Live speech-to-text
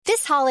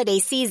holiday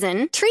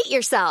season, treat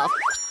yourself.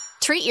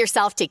 Treat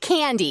yourself to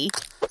candy.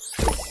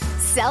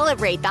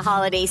 Celebrate the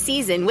holiday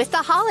season with the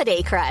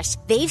Holiday Crush.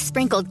 They've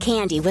sprinkled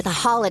candy with a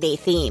holiday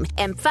theme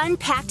and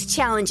fun-packed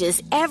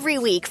challenges every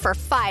week for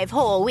 5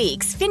 whole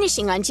weeks,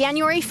 finishing on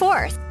January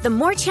 4th. The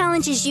more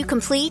challenges you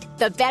complete,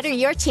 the better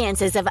your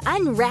chances of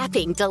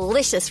unwrapping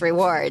delicious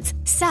rewards.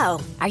 So,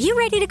 are you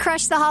ready to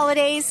crush the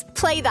holidays?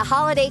 Play the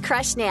Holiday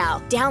Crush now.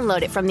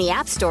 Download it from the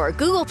App Store,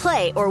 Google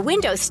Play, or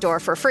Windows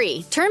Store for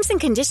free. Terms and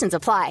conditions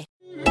apply.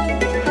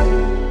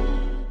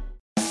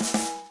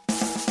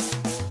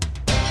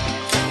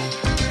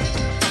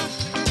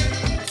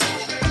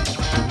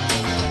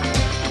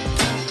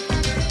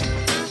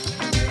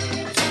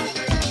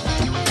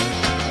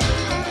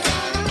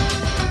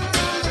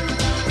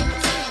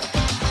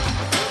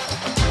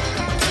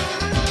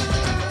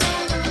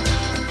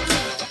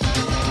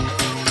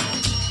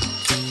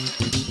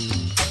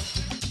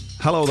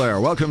 Hello there,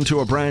 welcome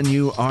to a brand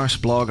new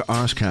Arseblog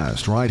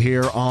Arsecast right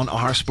here on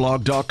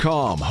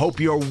arseblog.com.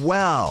 Hope you're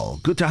well.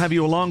 Good to have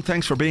you along.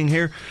 Thanks for being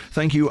here.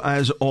 Thank you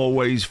as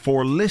always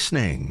for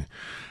listening.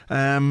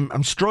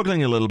 I'm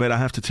struggling a little bit, I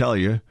have to tell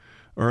you,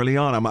 early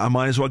on. I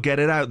might as well get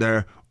it out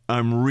there.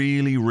 I'm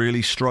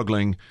really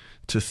struggling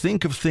to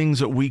think of things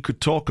that we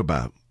could talk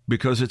about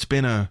because it's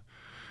been a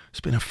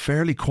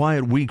fairly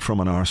quiet week from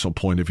an Arsenal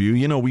point of view.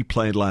 You know, we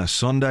played last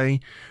Sunday.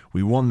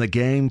 We won the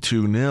game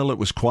 2-0. It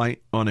was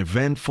quite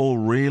uneventful,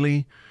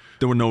 really.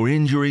 There were no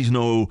injuries,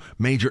 no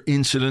major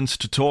incidents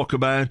to talk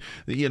about.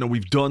 You know,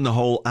 we've done the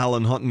whole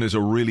Alan Hutton is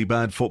a really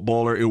bad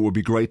footballer. It would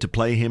be great to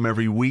play him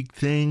every week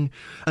thing.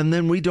 And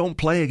then we don't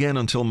play again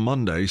until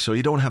Monday, so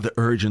you don't have the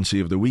urgency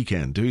of the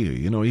weekend, do you?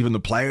 You know, even the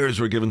players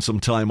were given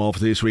some time off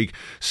this week,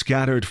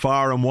 scattered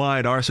far and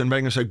wide. Arsene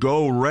Wenger said,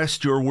 go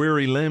rest your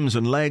weary limbs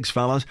and legs,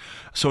 fellas.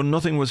 So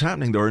nothing was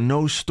happening. There are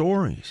no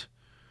stories.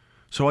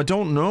 So I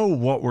don't know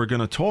what we're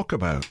going to talk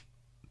about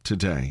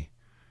today.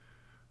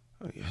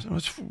 You know,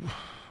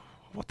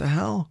 what the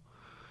hell?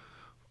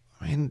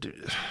 I mean,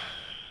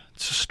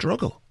 it's a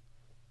struggle.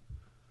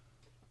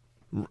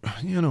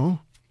 You know,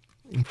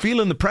 I'm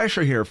feeling the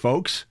pressure here,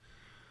 folks.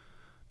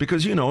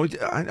 Because, you know,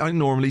 I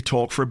normally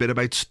talk for a bit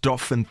about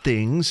stuff and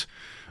things,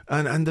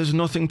 and there's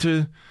nothing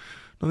to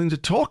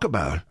talk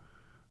about.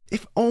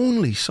 If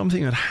only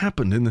something had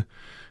happened in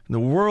the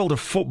world of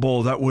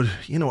football that would,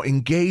 you know,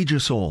 engage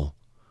us all.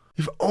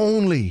 If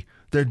only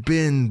there'd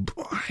been,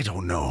 I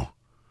don't know,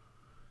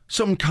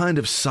 some kind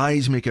of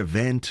seismic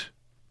event,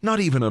 not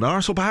even at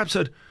Arsenal, perhaps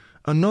at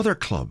another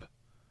club,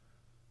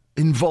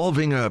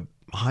 involving a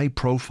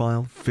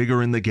high-profile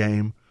figure in the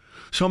game,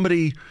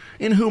 somebody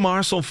in whom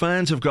Arsenal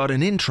fans have got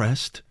an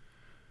interest,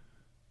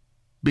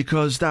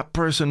 because that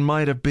person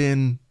might have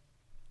been,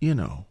 you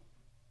know,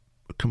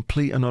 a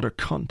complete and utter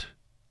cunt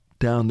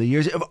down the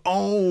years. If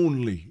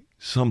only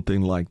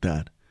something like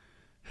that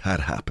had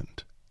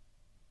happened.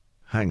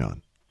 Hang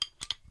on.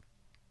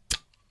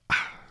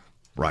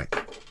 Right.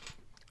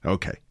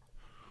 Okay.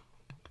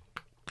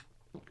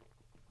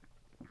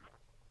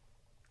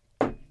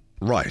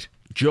 Right.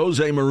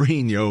 Jose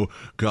Mourinho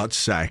got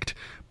sacked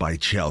by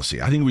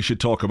Chelsea. I think we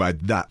should talk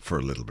about that for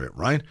a little bit,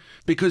 right?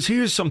 Because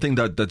here's something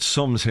that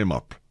sums him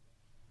up.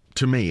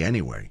 To me,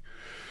 anyway.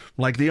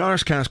 Like, the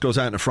Arsecast goes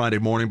out on a Friday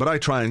morning, but I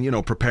try and, you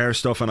know, prepare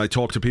stuff, and I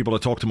talk to people. I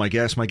talk to my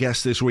guests. My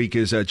guest this week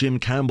is Jim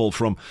Campbell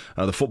from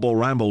the Football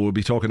Ramble. We'll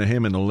be talking to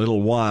him in a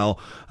little while.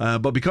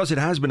 But because it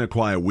has been a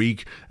quiet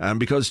week, and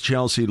because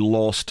Chelsea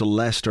lost to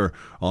Leicester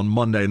on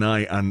Monday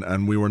night,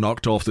 and we were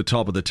knocked off the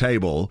top of the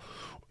table,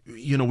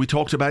 you know, we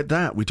talked about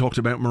that. We talked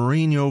about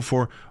Mourinho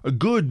for a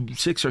good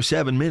 6 or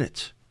 7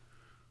 minutes.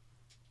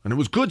 And it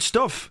was good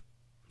stuff.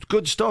 It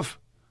was good stuff.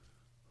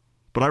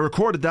 But I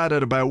recorded that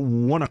at about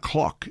 1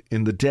 o'clock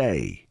in the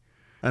day.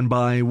 And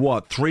by,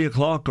 3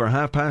 o'clock or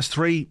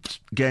 3:30,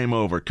 game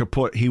over,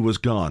 kaput, he was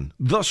gone.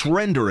 Thus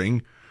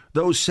rendering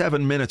those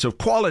 7 minutes of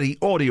quality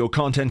audio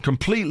content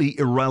completely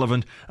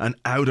irrelevant and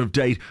out of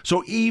date.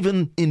 So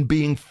even in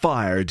being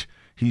fired,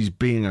 he's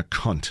being a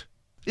cunt.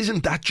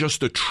 Isn't that just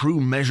the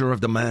true measure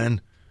of the man?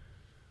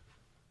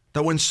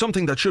 That when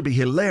something that should be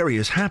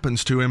hilarious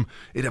happens to him,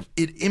 it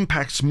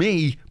impacts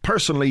me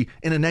personally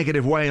in a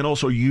negative way, and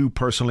also you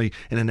personally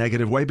in a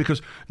negative way,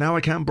 because now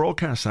I can't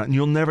broadcast that and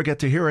you'll never get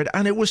to hear it.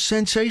 And it was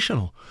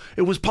sensational.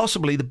 It was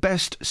possibly the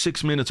best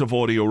 6 minutes of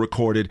audio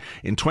recorded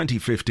in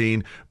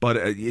 2015,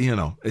 but you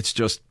know, it's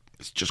just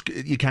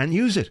you can't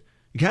use it.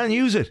 You can't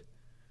use it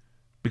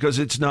because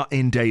it's not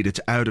in date.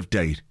 It's out of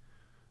date.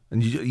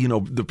 And you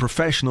know, the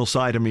professional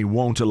side of me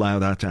won't allow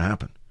that to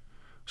happen.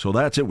 So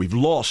that's it. We've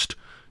lost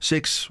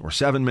 6 or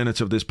 7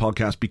 minutes of this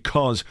podcast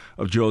because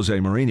of Jose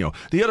Mourinho.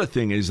 The other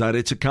thing is that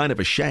it's a kind of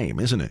a shame,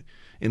 isn't it?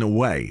 In a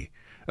way.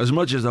 As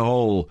much as the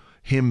whole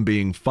him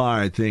being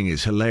fired thing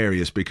is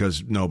hilarious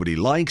because nobody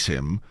likes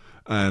him,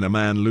 and a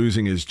man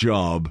losing his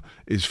job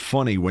is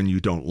funny when you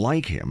don't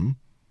like him,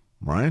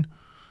 right?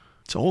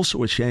 It's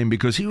also a shame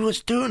because he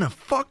was doing a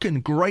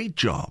fucking great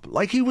job.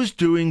 Like, he was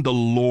doing the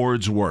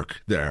Lord's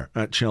work there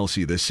at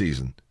Chelsea this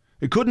season.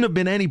 It couldn't have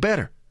been any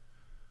better.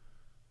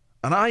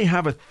 And I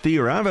have a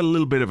theory. I have a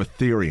little bit of a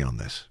theory on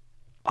this.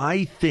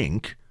 I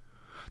think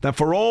that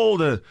for all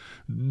the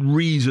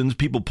reasons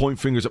people point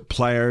fingers at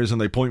players and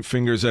they point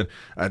fingers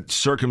at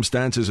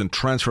circumstances and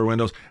transfer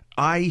windows,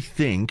 I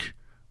think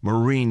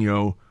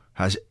Mourinho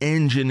has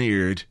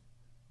engineered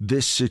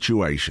this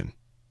situation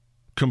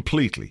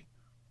completely.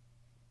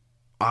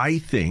 I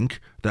think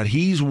that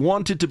he's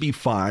wanted to be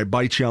fired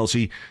by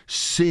Chelsea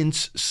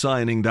since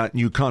signing that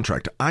new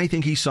contract. I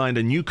think he signed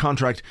a new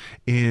contract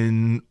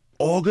in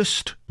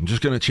August. I'm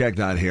just going to check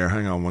that here.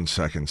 Hang on 1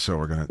 second. So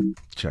we're going to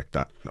check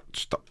that. No,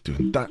 stop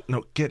doing that.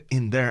 No, get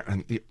in there.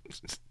 And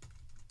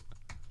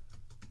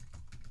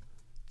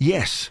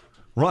yes,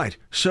 right.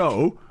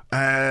 So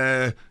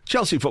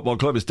Chelsea Football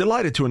Club is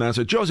delighted to announce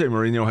that Jose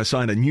Mourinho has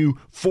signed a new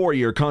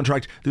 4-year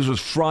contract. This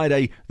was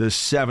Friday, the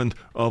 7th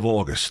of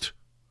August,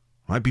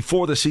 right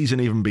before the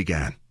season even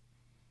began.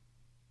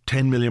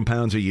 £10 million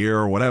a year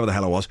or whatever the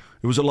hell it was.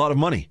 It was a lot of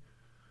money.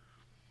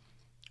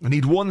 And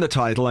he'd won the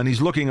title, and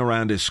he's looking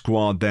around his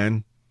squad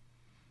then.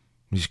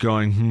 He's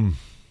going,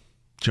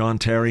 John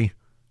Terry,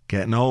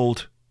 getting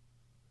old.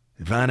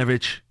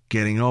 Ivanovic,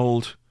 getting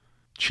old.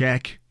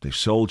 Cech, they've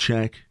sold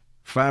Cech.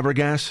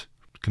 Fabregas,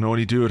 can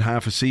only do it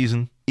half a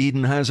season.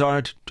 Eden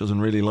Hazard,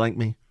 doesn't really like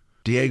me.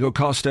 Diego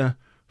Costa,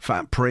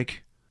 fat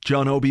prick.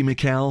 John Obi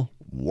Mikel,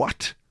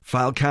 what?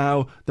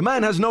 Falcao, the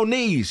man has no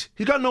knees.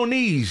 He's got no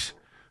knees.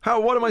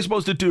 What am I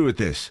supposed to do with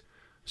this?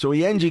 So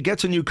he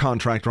gets a new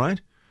contract,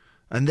 right?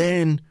 And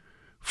then,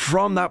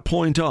 from that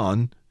point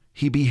on,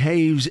 he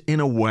behaves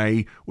in a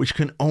way which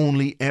can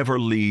only ever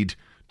lead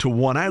to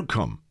one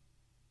outcome,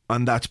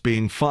 and that's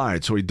being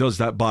fired. So he does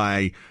that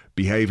by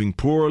behaving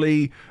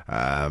poorly,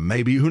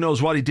 maybe, who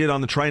knows what he did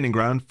on the training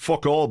ground,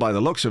 fuck all by the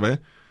looks of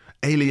it,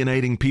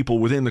 alienating people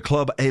within the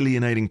club,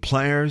 alienating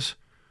players.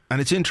 And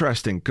it's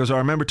interesting because I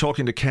remember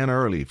talking to Ken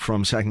Early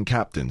from Second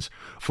Captains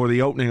for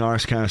the opening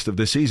Arsecast of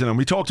this season, and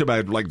we talked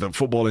about like the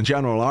football in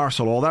general,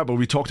 Arsenal, all that, but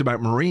we talked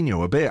about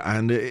Mourinho a bit,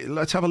 and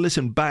let's have a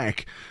listen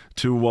back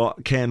to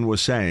what Ken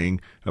was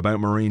saying about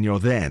Mourinho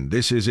then.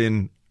 This is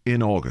in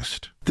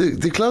August.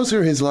 The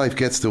closer his life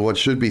gets to what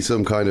should be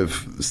some kind of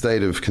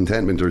state of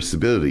contentment or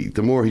stability,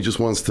 the more he just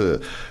wants to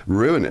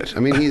ruin it. I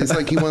mean, it's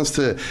like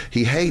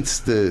he hates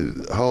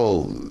the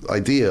whole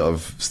idea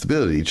of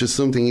stability. It's just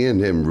something in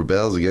him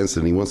rebels against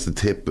it, and he wants to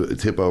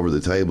tip over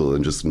the table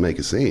and just make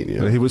a scene.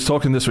 You know? He was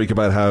talking this week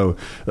about how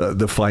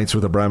the fights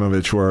with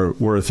Abramovich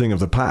were a thing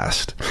of the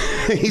past.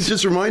 He's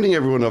just reminding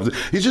everyone of it.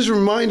 He's just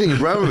reminding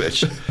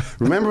Abramovich.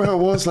 Remember how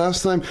it was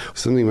last time?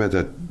 Something about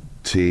that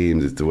team,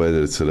 the way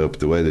that it's set up,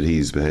 the way that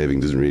he's behaving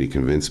doesn't really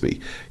convince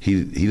me.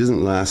 He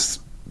doesn't last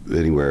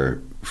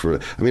anywhere for.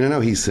 I mean, I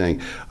know he's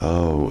saying, I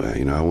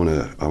want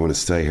to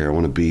stay here. I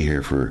want to be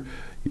here for,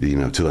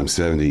 till I'm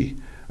 70.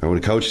 I want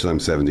to coach till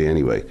I'm 70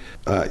 anyway.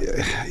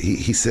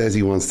 He says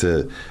he wants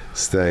to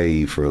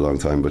stay for a long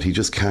time, but he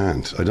just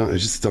can't. I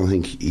just don't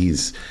think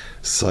he's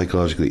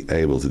psychologically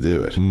able to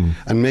do it.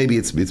 And maybe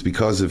it's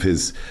because of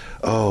his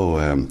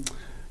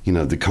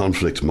the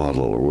conflict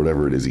model or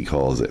whatever it is he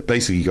calls it.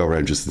 Basically, you go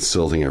around just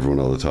insulting everyone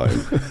all the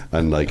time,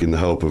 and like in the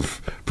hope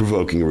of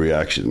provoking a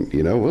reaction.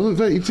 Well,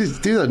 if you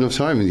just do that enough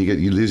time, and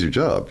you lose your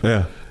job.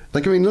 Yeah.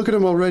 Like, I mean, look at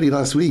him already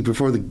last week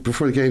before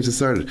the games had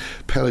started.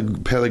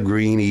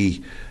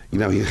 Pellegrini. He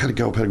had to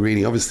go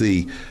Pellegrini.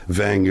 Obviously,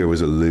 Wenger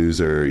was a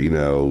loser.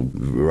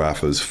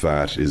 Rafa's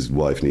fat. His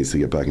wife needs to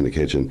get back in the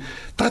kitchen.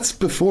 That's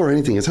before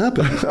anything has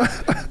happened.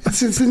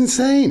 It's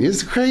insane.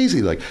 It's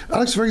crazy. Like,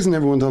 Alex Ferguson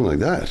never went on like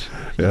that.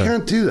 You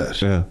can't do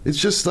that. Yeah. It's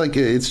just like,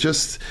 you've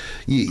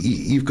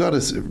got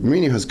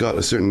Mourinho has got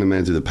a certain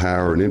amount of the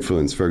power and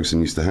influence Ferguson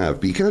used to have,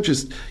 but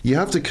you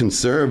have to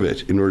conserve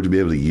it in order to be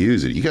able to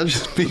use it. You can't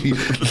just be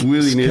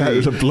willy-nilly.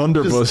 It's a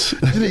blunderbuss.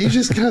 You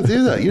just can't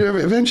do that.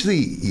 Eventually,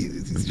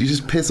 you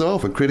just piss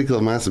off a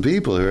critical mass of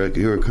people who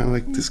are kind of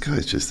like, this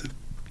guy's just,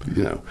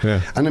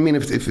 Yeah. And I mean,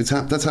 if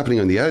that's happening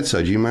on the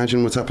outside, you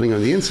imagine what's happening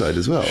on the inside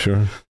as well.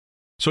 Sure.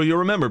 So you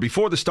remember,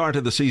 before the start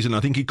of the season, I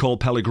think he called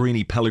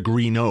Pellegrini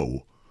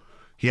Pellegrino.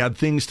 He had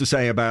things to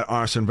say about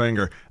Arsene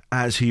Wenger,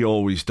 as he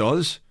always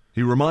does.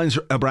 He reminds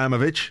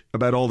Abramovich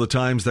about all the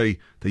times they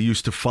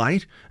used to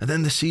fight, and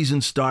then the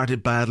season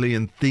started badly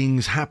and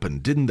things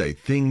happened, didn't they?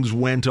 Things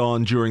went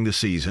on during the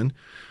season.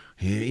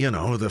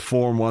 The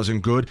form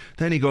wasn't good.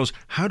 Then he goes,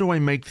 how do I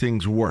make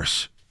things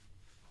worse?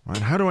 Right?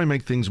 How do I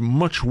make things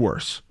much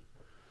worse?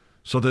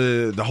 So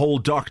the whole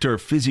doctor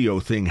physio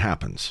thing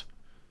happens.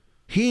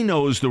 He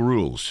knows the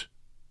rules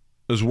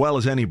as well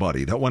as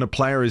anybody, that when a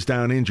player is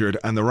down injured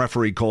and the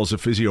referee calls the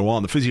physio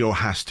on, the physio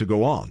has to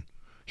go on.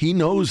 He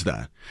knows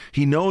that.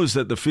 He knows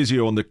that the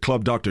physio and the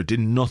club doctor did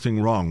nothing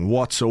wrong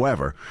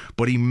whatsoever,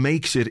 but he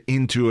makes it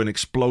into an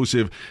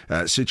explosive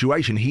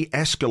situation. He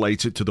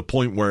escalates it to the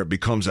point where it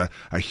becomes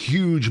a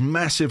huge,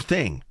 massive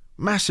thing.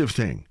 Massive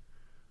thing.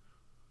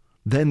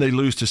 Then they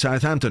lose to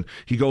Southampton.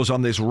 He goes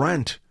on this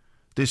rant,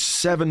 this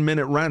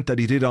 7-minute rant that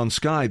he did on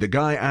Sky. The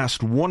guy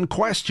asked one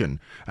question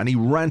and he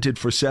ranted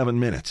for 7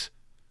 minutes.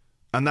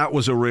 And that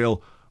was a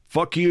real,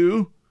 fuck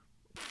you,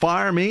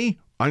 fire me,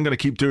 I'm going to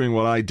keep doing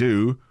what I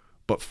do,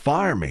 but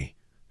fire me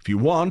if you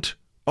want.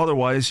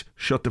 Otherwise,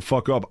 shut the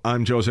fuck up.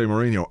 I'm Jose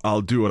Mourinho.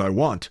 I'll do what I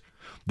want.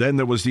 Then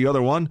there was the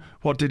other one.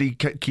 What did he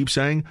keep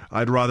saying?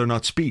 I'd rather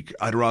not speak.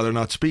 I'd rather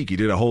not speak. He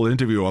did a whole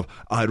interview of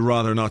I'd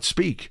rather not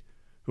speak.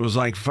 It was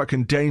like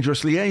fucking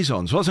Dangerous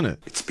Liaisons, wasn't it?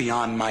 It's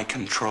beyond my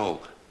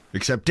control.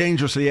 Except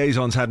Dangerous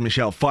Liaisons had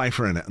Michelle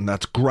Pfeiffer in it, and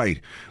that's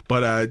great.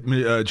 But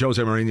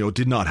Jose Mourinho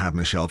did not have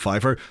Michelle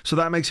Pfeiffer, so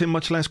that makes him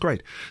much less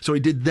great. So he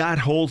did that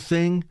whole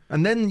thing.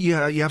 And then you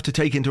have to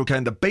take into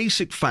account the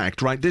basic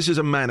fact, right? This is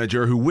a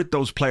manager who, with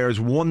those players,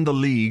 won the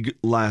league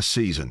last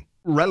season.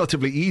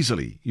 Relatively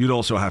easily, you'd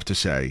also have to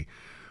say.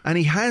 And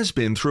he has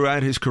been,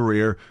 throughout his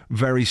career,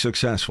 very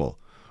successful.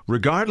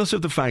 Regardless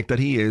of the fact that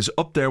he is,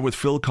 up there with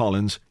Phil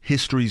Collins,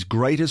 history's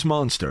greatest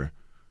monster,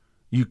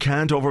 you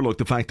can't overlook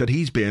the fact that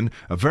he's been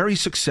a very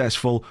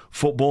successful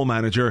football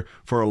manager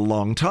for a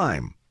long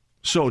time.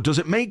 So does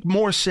it make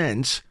more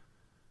sense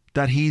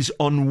that he's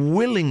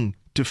unwilling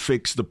to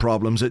fix the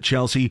problems at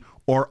Chelsea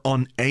or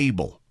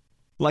unable?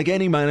 Like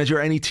any manager,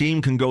 any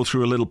team can go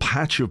through a little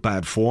patch of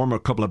bad form, a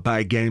couple of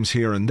bad games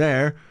here and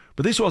there,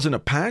 but this wasn't a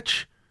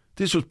patch.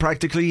 This was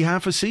practically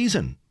half a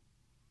season.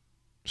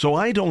 So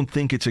I don't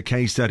think it's a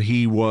case that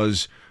he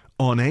was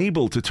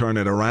unable to turn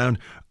it around.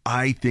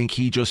 I think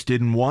he just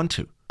didn't want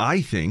to.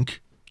 I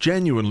think,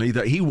 genuinely,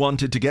 that he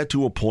wanted to get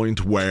to a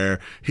point where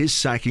his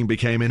sacking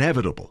became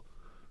inevitable.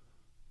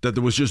 That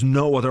there was just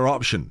no other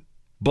option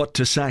but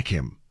to sack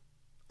him.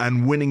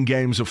 And winning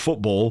games of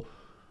football,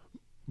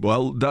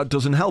 well, that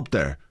doesn't help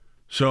there.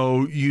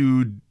 So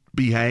you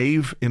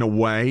behave in a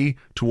way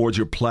towards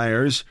your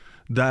players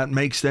that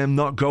makes them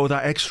not go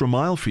that extra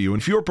mile for you.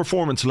 And if your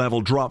performance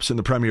level drops in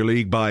the Premier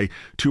League by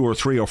 2 or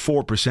 3 or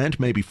 4%,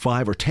 maybe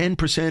 5 or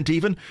 10%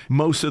 even,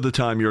 most of the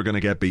time you're going to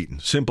get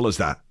beaten. Simple as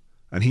that.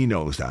 And he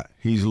knows that.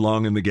 He's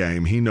long in the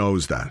game. He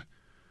knows that.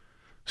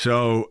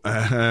 So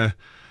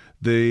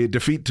the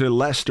defeat to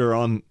Leicester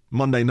on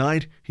Monday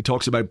night, he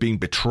talks about being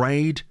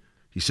betrayed.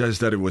 He says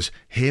that it was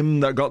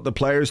him that got the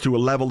players to a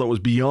level that was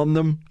beyond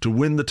them to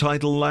win the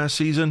title last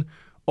season.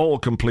 All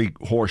complete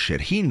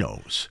horseshit. He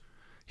knows.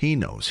 He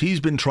knows. He's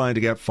been trying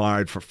to get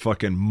fired for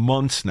fucking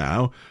months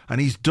now,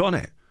 and he's done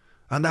it.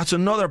 And that's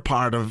another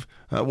part of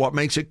what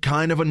makes it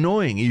kind of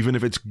annoying, even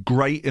if it's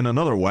great in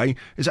another way,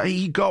 is that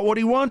he got what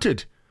he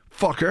wanted.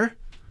 Fucker.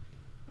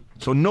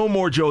 So no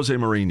more Jose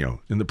Mourinho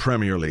in the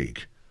Premier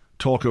League.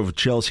 Talk of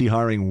Chelsea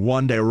hiring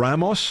Juan de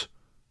Ramos.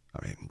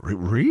 I mean,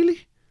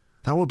 really?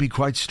 That would be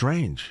quite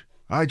strange.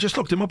 I just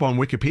looked him up on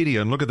Wikipedia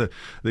and look at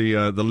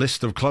the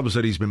list of clubs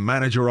that he's been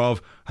manager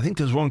of. I think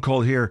there's one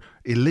called here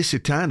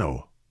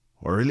Ilicitano.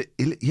 Or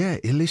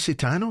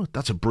Ilicitano?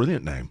 That's a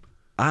brilliant name.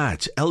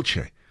 It's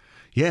Elche.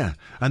 Yeah,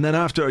 and then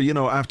after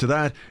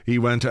that, he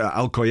went to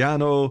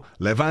Alcoyano,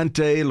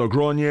 Levante,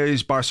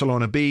 Logroñez,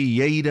 Barcelona B,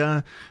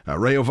 Lleida,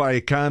 Rayo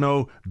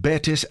Vallecano,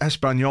 Betis,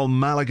 Espanyol,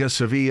 Malaga,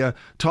 Sevilla,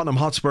 Tottenham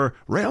Hotspur,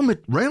 Real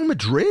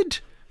Madrid?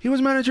 He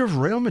was manager of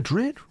Real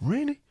Madrid?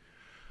 Really?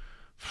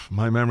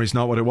 My memory's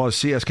not what it was.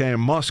 CSK in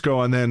Moscow,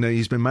 and then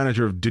he's been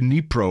manager of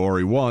Dnipro, or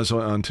he was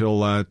until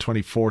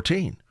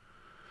 2014.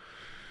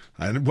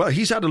 And, well,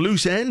 he's had a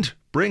loose end.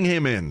 Bring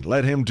him in.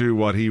 Let him do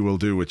what he will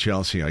do with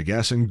Chelsea, I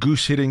guess. And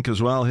Gus Hiddink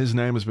as well. His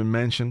name has been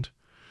mentioned.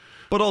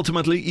 But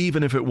ultimately,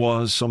 even if it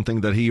was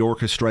something that he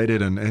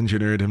orchestrated and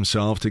engineered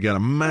himself to get a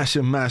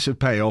massive, massive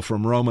payoff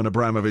from Roman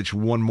Abramovich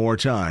one more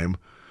time,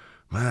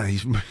 man,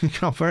 he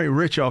got very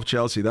rich off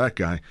Chelsea, that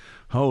guy.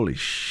 Holy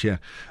shit.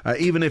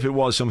 Even if it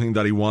was something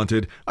that he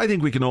wanted, I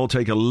think we can all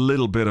take a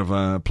little bit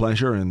of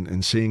pleasure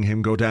in seeing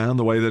him go down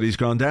the way that he's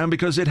gone down,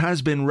 because it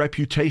has been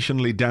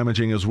reputationally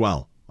damaging as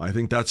well. I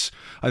think that's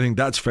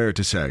fair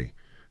to say.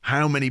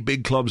 How many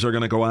big clubs are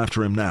going to go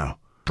after him now?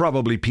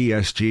 Probably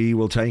PSG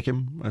will take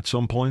him at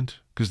some point,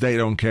 because they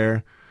don't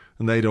care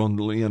and they don't,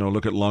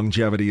 look at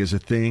longevity as a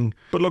thing.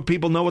 But look,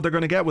 people know what they're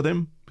going to get with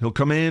him. He'll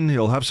come in,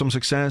 he'll have some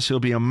success, he'll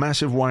be a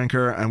massive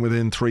wanker, and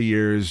within 3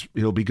 years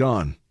he'll be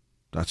gone.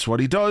 That's what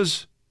he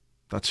does.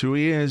 That's who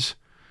he is.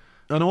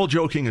 And all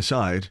joking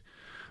aside,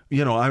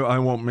 I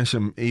won't miss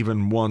him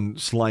even one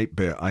slight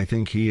bit. I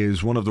think he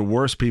is one of the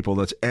worst people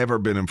that's ever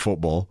been in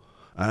football.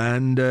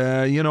 And,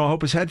 I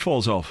hope his head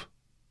falls off.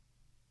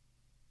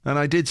 And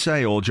I did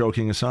say, all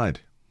joking aside.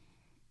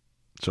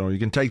 So you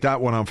can take that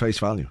one on face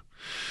value.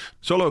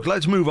 So look,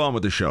 let's move on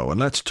with the show and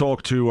let's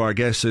talk to our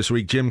guest this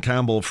week, Jim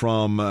Campbell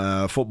from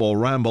Football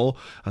Ramble.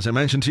 As I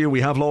mentioned to you,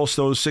 we have lost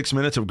those 6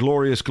 minutes of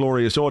glorious,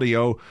 glorious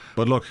audio.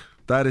 But look,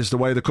 that is the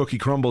way the cookie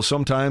crumbles.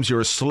 Sometimes you're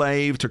a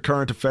slave to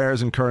current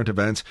affairs and current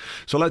events.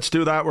 So let's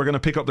do that. We're going to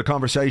pick up the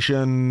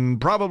conversation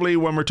probably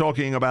when we're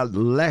talking about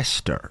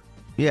Leicester.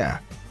 Yeah.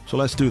 So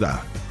let's do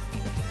that.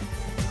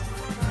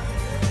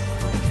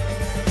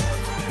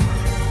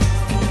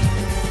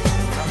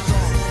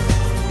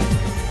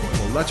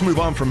 Well, let's move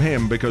on from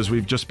him, because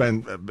we've just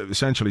spent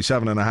essentially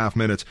 7.5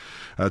 minutes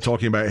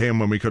talking about him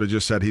when we could have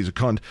just said he's a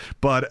cunt.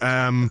 But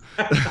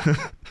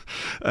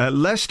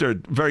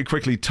Leicester, very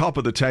quickly, top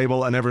of the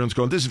table, and everyone's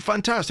going, this is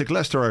fantastic.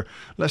 Leicester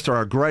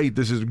are great.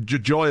 This is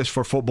joyous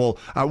for football.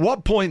 At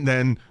what point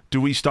then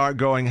do we start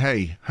going,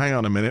 hey, hang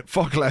on a minute,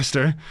 fuck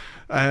Leicester?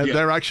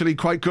 They're actually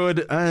quite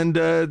good, and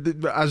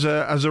as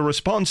a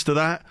response to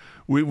that,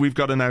 we've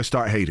got to now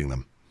start hating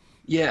them.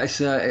 Yeah,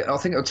 I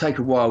think it'll take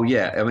a while.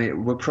 Yeah, I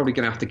mean, we're probably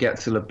going to have to get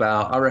till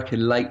about, I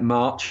reckon, late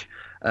March.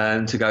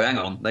 To go, hang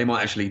on, they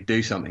might actually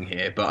do something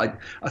here. But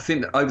I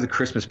think that over the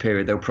Christmas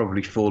period, they'll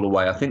probably fall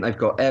away. I think they've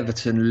got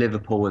Everton,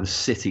 Liverpool and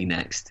City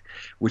next,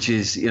 which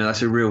is,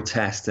 that's a real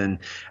test. And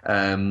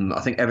I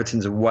think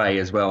Everton's away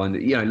as well. And,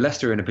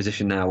 Leicester are in a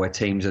position now where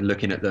teams are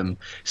looking at them,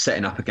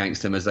 setting up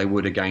against them as they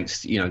would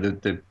against,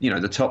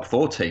 the top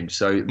 4 teams.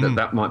 So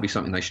that might be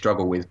something they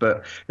struggle with.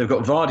 But they've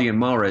got Vardy and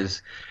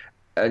Mahrez.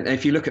 And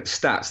if you look at the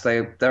stats,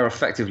 they're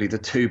effectively the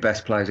 2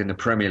 best players in the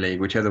Premier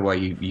League, whichever way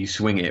you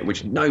swing it,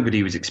 which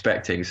nobody was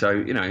expecting.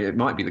 So, it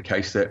might be the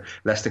case that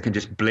Leicester can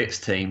just blitz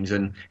teams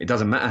and it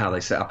doesn't matter how they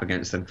set up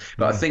against them.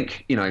 But I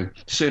think,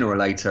 sooner or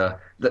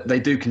later, that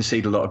they do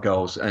concede a lot of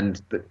goals.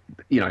 And,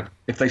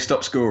 if they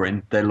stop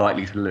scoring, they're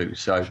likely to lose.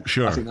 So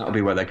sure. I think that'll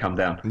be where they come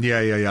down.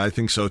 Yeah, I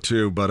think so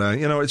too. But,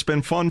 it's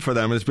been fun for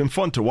them. It's been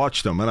fun to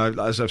watch them. And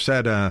as I've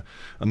said a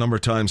number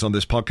of times on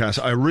this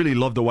podcast, I really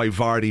love the way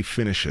Vardy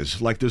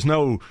finishes. Like, there's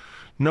no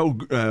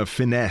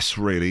finesse,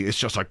 really. It's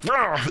just like,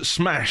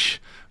 smash.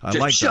 I just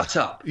like shut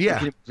that. up. Yeah. You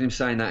can imagine him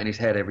saying that in his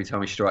head every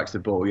time he strikes the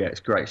ball. Yeah, it's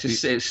great.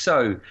 It's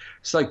so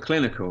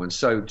clinical and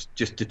so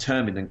just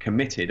determined and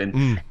committed.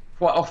 And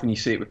quite often you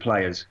see it with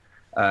players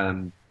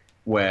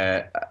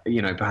where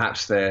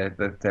perhaps their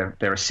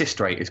assist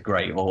rate is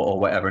great or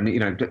whatever,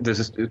 and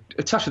there's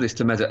a touch of this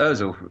to Mesut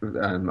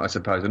Ozil, I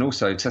suppose, and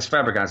also Cesc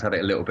Fabregas had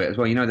it a little bit as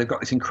well. They've got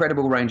this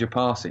incredible range of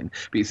passing,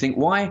 but you think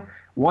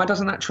why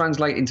doesn't that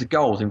translate into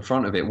goals in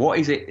front of it? What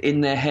is it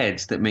in their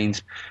heads that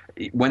means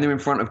when they're in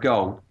front of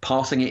goal,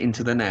 passing it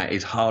into the net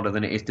is harder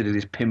than it is to do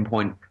this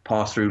pinpoint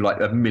pass through like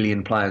a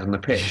million players on the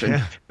pitch?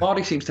 And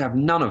Vardy seems to have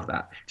none of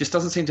that. Just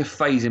doesn't seem to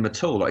faze him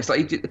at all. Like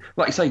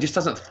you say, he just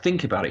doesn't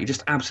think about it. He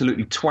just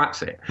absolutely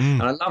twats it.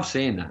 And I love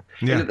seeing that.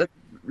 Yeah.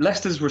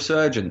 Leicester's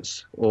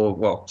resurgence,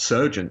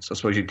 surgence, I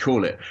suppose you'd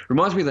call it,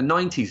 reminds me of the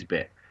 90s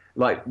bit.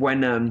 Like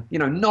when,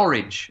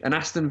 Norwich and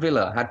Aston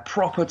Villa had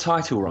proper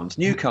title runs,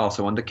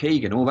 Newcastle under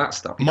Keegan, all that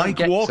stuff. Mike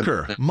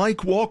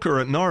Walker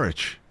at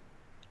Norwich.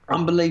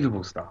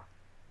 Unbelievable stuff.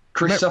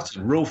 Chris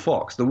Sutton, Real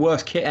Fox, the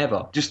worst kit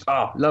ever. Just,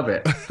 love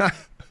it.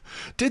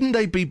 Didn't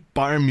they beat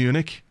Bayern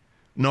Munich,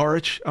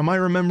 Norwich? Am I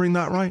remembering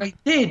that right? They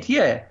did,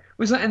 yeah.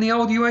 Was that in the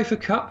old UEFA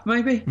Cup,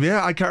 maybe?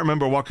 Yeah, I can't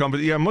remember what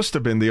company. Yeah, it must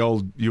have been the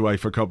old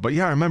UEFA Cup. But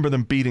yeah, I remember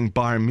them beating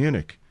Bayern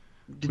Munich.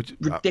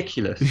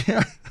 Ridiculous.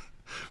 Yeah.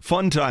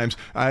 Fun times.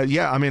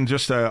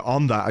 Just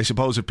on that, I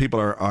suppose if people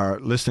are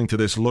listening to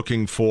this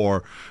looking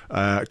for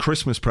a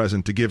Christmas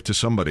present to give to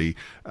somebody,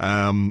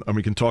 and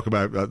we can talk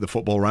about the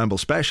Football Ramble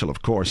special,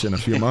 of course, in a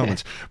few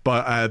moments,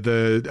 but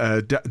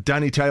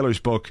Danny Taylor's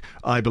book,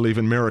 I Believe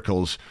in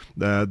Miracles,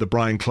 the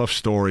Brian Clough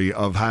story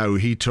of how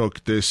he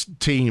took this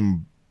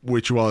team,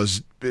 which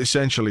was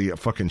essentially a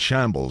fucking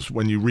shambles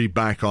when you read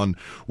back on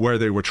where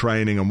they were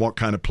training and what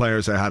kind of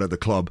players they had at the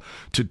club,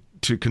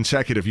 to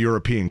consecutive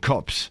European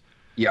Cups.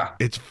 Yeah.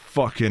 It's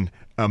fucking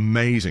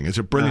amazing. It's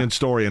a brilliant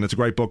story and it's a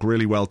great book,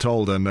 really well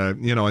told. And,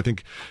 I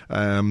think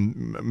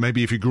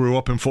maybe if you grew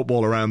up in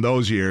football around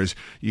those years,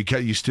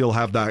 you still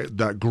have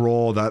that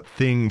grow, that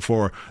thing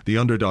for the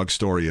underdog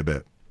story a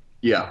bit.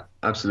 Yeah,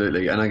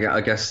 absolutely. And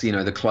I guess,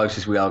 the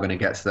closest we are going to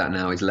get to that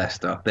now is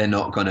Leicester. They're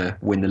not going to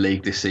win the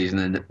league this season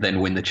and then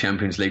win the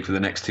Champions League for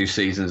the next 2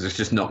 seasons. It's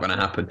just not going to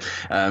happen.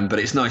 But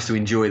it's nice to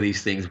enjoy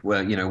these things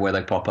where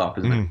they pop up,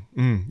 isn't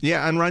it?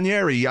 Yeah, and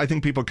Ranieri, I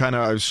think people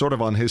I was sort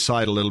of on his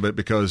side a little bit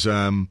because,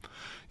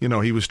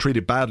 he was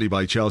treated badly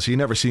by Chelsea. He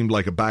never seemed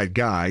like a bad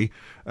guy.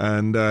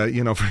 And,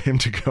 for him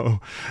to go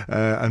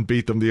and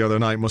beat them the other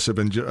night must have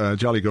been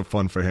jolly good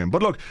fun for him.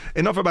 But look,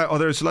 enough about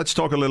others. Let's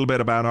talk a little bit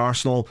about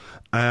Arsenal.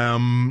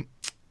 Aaron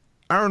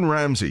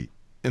Ramsey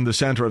in the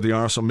centre of the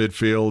Arsenal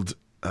midfield.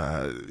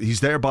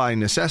 He's there by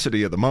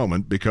necessity at the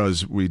moment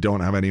because we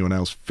don't have anyone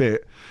else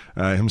fit.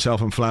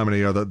 Himself and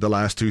Flamini are the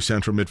last 2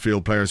 central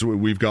midfield players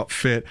we've got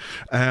fit.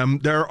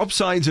 There are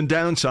upsides and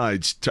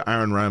downsides to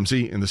Aaron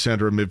Ramsey in the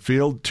centre of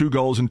midfield. 2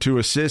 goals and 2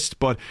 assists,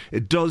 but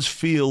it does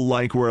feel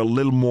like we're a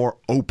little more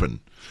open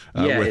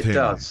with him. Yeah, it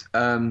does.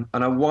 And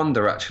I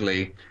wonder,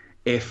 actually,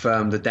 if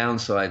the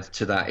downside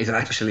to that is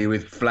actually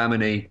with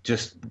Flamini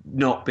just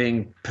not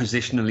being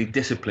positionally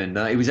disciplined.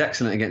 He was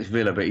excellent against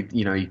Villa, but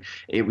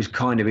it was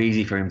kind of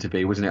easy for him to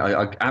be, wasn't it?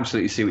 I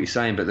absolutely see what you're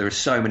saying, but there are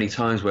so many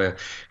times where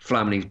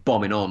Flamini's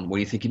bombing on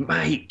when you're thinking,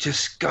 mate,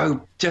 just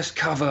go, just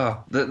cover.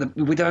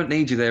 We don't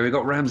need you there. We've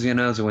got Ramsey and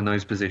Ozil in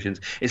those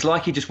positions. It's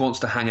like he just wants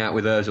to hang out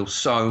with Ozil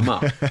so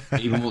much,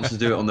 he even wants to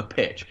do it on the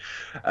pitch.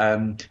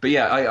 But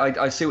yeah,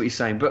 I see what you're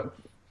saying, but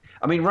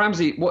I mean,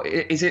 Ramsey, what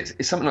is it?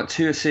 It's something like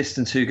 2 assists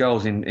and 2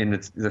 goals in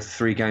the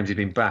 3 games he's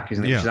been back,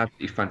 isn't it? Yeah. Which is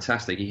absolutely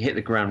fantastic. He hit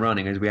the ground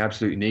running as we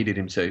absolutely needed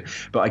him to.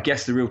 But I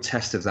guess the real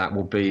test of that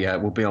will be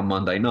on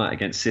Monday night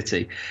against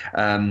City.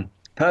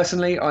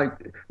 Personally, I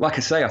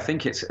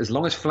think it's as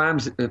long as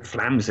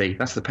Flamsy,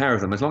 that's the pair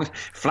of them, as long as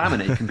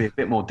Flamini can be a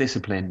bit more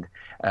disciplined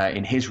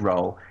in his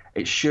role,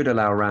 it should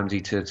allow Ramsey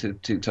to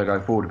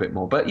go forward a bit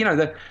more. But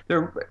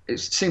it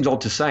seems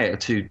odd to say it,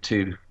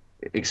 two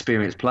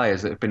experienced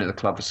players that have been at the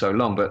club for so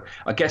long. But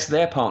I guess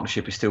their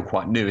partnership is still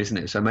quite new, isn't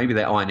it? So maybe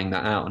they're ironing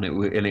that out, and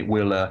it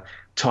will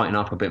tighten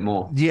up a bit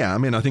more. Yeah, I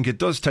mean, I think it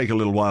does take a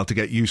little while to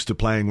get used to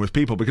playing with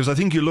people, because I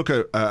think you look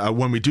at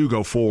when we do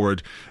go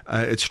forward,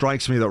 it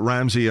strikes me that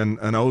Ramsey and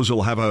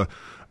Ozil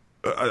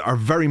are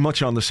very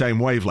much on the same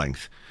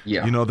wavelength.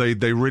 Yeah. You know,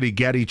 they really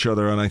get each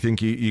other, and I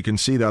think you can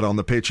see that on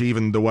the pitch,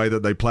 even the way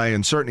that they play.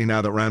 And certainly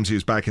now that Ramsey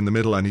is back in the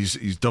middle and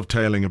he's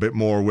dovetailing a bit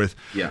more with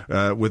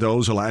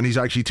Ozil, and he's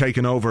actually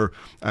taken over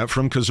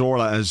from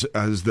Cazorla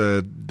as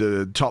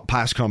the top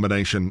pass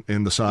combination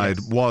in the side.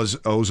 Yes. Was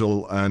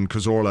Ozil and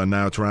Cazorla,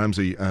 now it's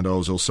Ramsey and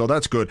Ozil, so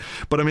that's good.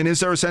 But I mean, is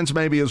there a sense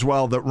maybe as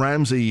well that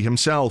Ramsey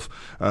himself,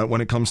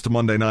 when it comes to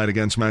Monday night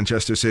against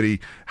Manchester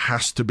City,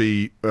 has to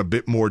be a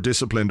bit more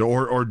disciplined,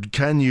 or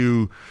can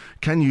you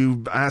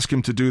ask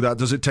him to do that?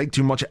 Does it take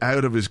too much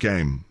out of his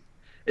game?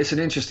 It's an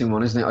interesting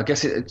one, isn't it? I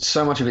guess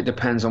so much of it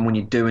depends on when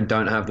you do and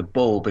don't have the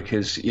ball,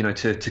 because, you know,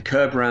 to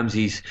curb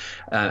Ramsey's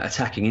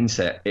attacking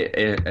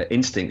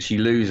instincts, you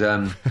lose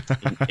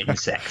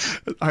insects.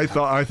 I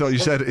thought you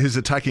said his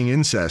attacking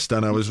incest,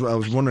 and I was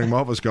wondering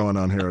what was going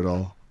on here at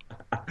all.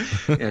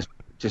 Yeah,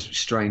 just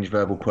strange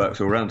verbal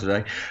quirks all around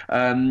today.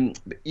 I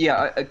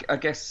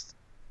guess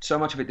so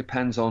much of it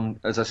depends on,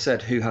 as I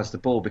said, who has the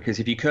ball,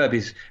 because if you curb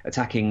his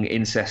attacking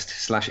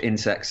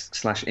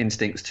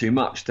incest/insects/instincts too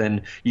much,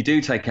 then you do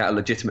take out a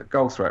legitimate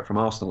goal threat from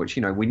Arsenal, which,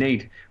 you know, we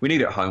need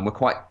at home. We're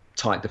quite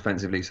tight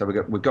defensively, so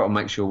we've got to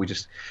make sure we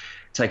just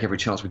take every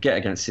chance we get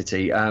against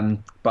City.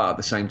 But at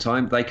the same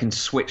time, they can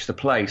switch the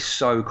play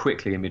so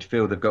quickly in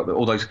midfield. They've got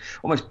all those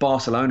almost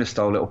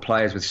Barcelona-style little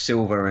players with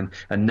Silva and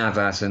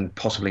Navas, and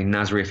possibly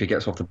Nasri if he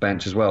gets off the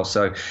bench as well.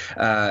 So,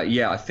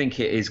 I think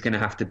it is going to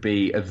have to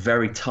be a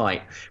very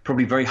tight,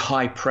 probably very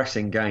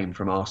high-pressing game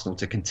from Arsenal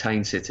to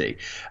contain City.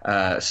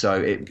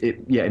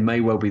 It may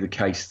well be the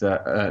case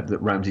that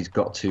Ramsey's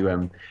got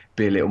to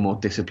be a little more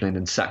disciplined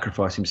and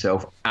sacrifice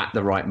himself at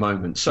the right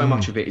moment. So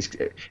much of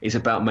it is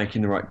about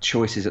making the right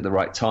choices at the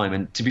right time.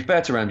 And to be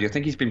fair to Ramsey, I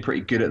think he's been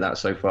pretty good at that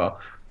so far.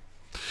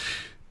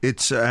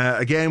 It's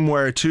a game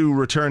where two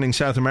returning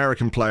South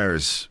American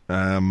players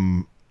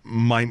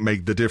might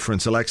make the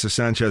difference. Alexis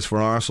Sanchez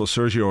for Arsenal,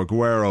 Sergio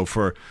Aguero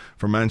for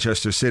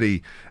Manchester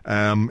City.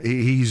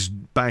 He's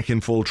back in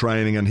full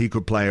training and he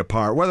could play a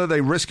part. Whether they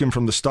risk him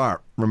from the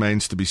start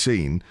remains to be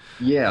seen.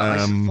 Yeah,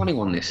 it's a funny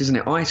one, this, isn't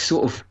it?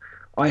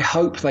 I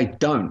hope they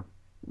don't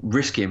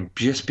risk him,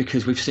 just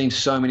because we've seen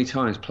so many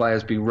times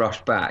players be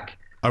rushed back.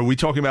 Are we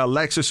talking about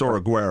Alexis or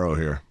Aguero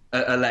here?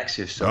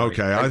 Alexis, sorry.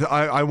 Okay,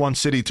 I want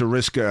City to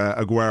risk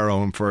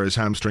Aguero for his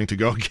hamstring to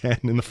go again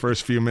in the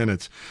first few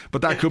minutes,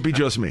 but that could be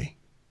just me.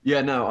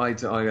 Yeah, no,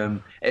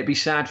 it'd be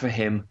sad for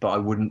him, but I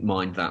wouldn't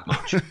mind that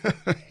much.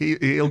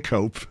 He'll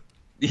cope.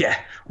 Yeah,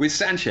 with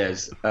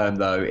Sanchez,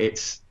 though,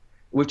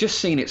 we've just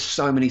seen it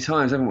so many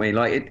times, haven't we?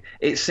 Like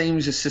it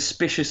seems a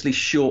suspiciously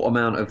short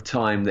amount of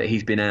time that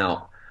he's been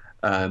out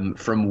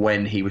from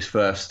when he was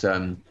first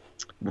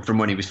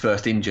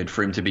injured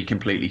for him to be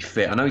completely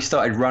fit. I know he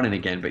started running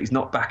again, but he's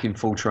not back in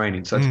full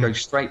training. So to go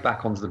straight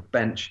back onto the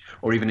bench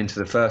or even into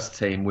the first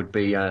team would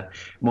be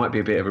might be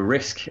a bit of a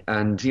risk.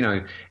 And you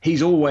know,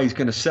 he's always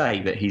going to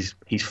say that he's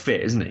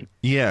fit, isn't he?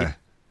 Yeah.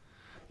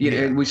 We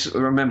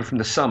remember from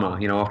the summer,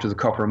 you know, after the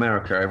Copa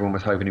America, everyone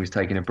was hoping he was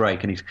taking a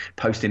break, and he's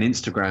posting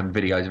Instagram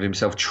videos of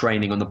himself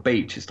training on the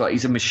beach. It's like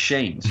he's a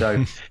machine. So,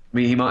 I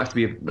mean, he might have to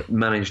be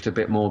managed a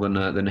bit more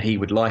than he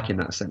would like in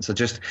that sense. I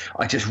just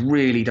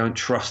really don't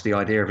trust the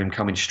idea of him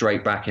coming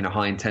straight back in a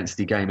high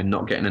intensity game and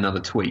not getting another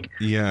tweak.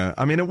 Yeah,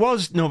 I mean, it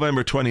was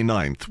November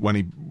 29th when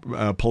he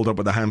pulled up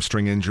with a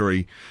hamstring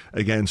injury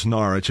against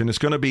Norwich, and it's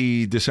going to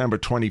be December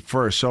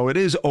 21st. So it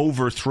is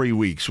over 3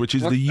 weeks, which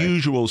is the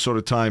usual sort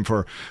of time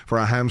for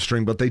a hamstring,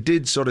 but they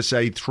did sort of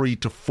say 3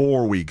 to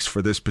 4 weeks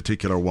for this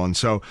particular one.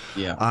 So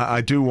yeah.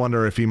 I do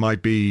wonder if he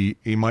might be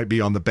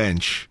on the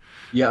bench.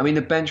 Yeah, I mean,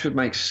 the bench would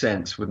make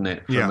sense, wouldn't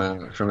it?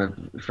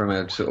 From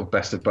a sort of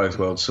best of both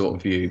worlds sort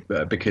of view,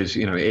 because,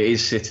 you know, it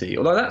is City.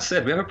 Although that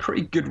said, we have a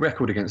pretty good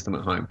record against them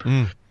at home.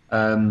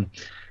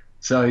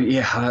 So,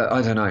 yeah,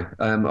 I don't know.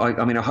 I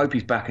mean, I hope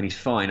he's back and he's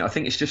fine. I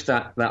think it's just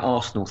that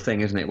Arsenal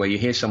thing, isn't it, where you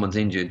hear someone's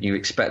injured, you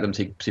expect them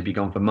to be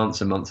gone for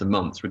months and months and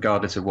months,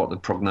 regardless of what the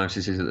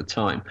prognosis is at the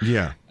time.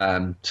 Yeah.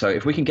 So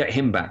if we can get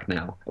him back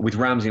now, with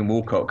Ramsey and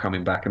Walcott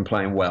coming back and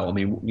playing well, I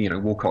mean, you know,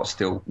 Walcott's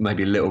still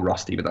maybe a little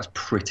rusty, but that's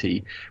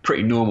pretty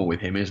normal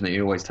with him, isn't it?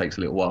 He always takes a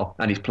little while.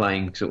 And he's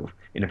playing sort of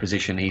in a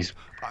position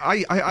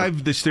I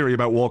have this theory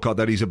about Walcott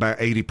that he's about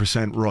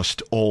 80%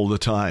 rust all the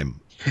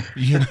time.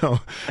 You know,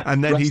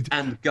 and then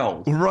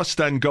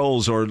rust and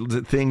goals, or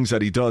the things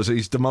that he does.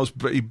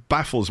 He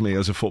baffles me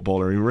as a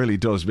footballer. He really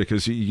does,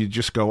 because you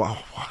just go,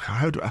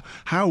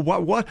 how,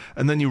 what,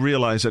 and then you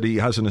realise that he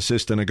has an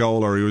assist and a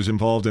goal, or he was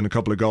involved in a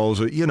couple of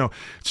goals. You know,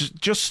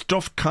 just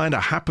stuff kind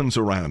of happens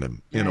around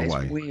him in a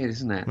way. It's weird,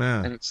 isn't it?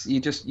 Yeah. And you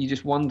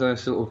just wonder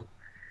sort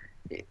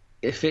of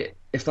if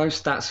if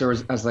those stats are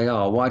as they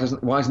are, why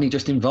isn't he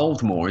just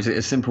involved more? Is it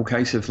a simple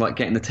case of like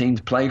getting the team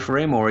to play for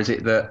him, or is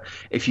it that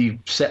if you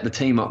set the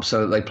team up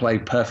so that they play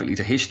perfectly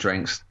to his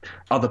strengths,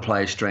 other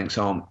players' strengths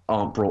aren't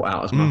brought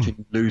out as much and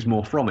you lose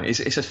more from it?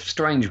 It's a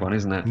strange one,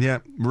 isn't it? Yeah,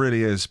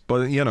 really is.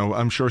 But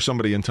I'm sure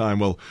somebody in time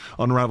will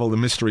unravel the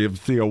mystery of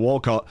Theo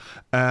Walcott.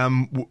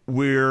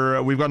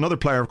 We've got another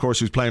player, of course,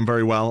 who's playing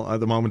very well at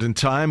the moment in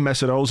time,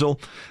 Mesut Ozil.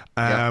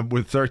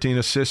 With 13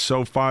 assists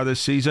so far this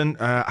season.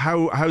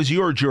 How's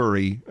your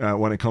jury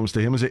when it comes to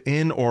him? Is it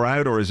in or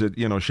out, or is it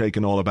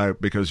shaking all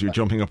about because you're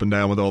jumping up and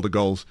down with all the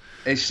goals?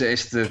 It's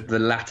the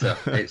latter.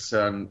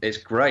 It's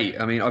great.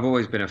 I mean, I've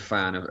always been a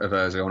fan of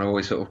Ozil, and I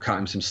always sort of cut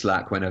him some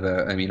slack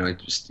whenever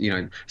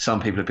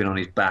some people have been on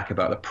his back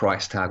about the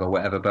price tag or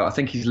whatever. But I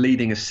think he's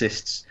leading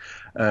assists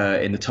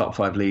in the top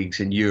 5 leagues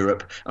in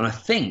Europe, and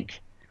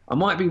I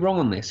might be wrong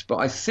on this, but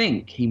I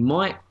think he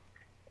might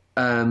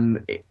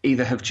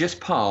either have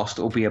just passed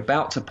or be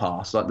about to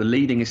pass like the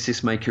leading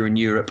assist maker in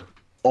Europe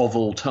of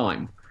all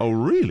time. Oh,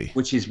 really?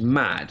 Which is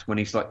mad when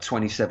he's like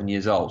 27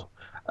 years old.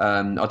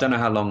 I don't know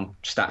how long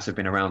stats have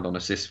been around on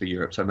assists for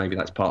Europe, so maybe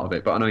that's part of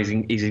it. But I know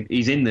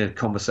he's in the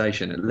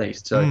conversation at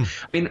least. So, I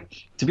mean,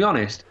 to be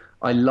honest,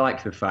 I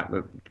like the fact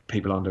that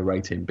people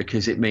underrate him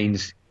because it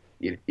means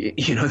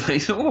they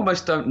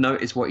almost don't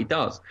notice what he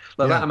does.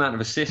 Like that amount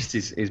of assists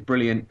is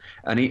brilliant,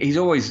 and he's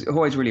always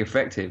really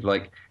effective.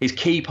 Like his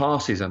key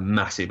passes are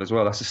massive as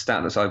well. That's a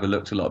stat that's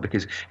overlooked a lot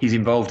because he's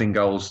involved in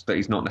goals that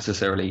he's not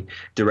necessarily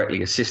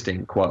directly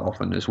assisting quite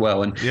often as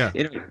well. And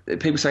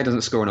people say he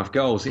doesn't score enough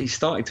goals. He's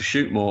starting to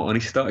shoot more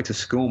and he's starting to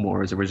score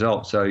more as a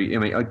result. So I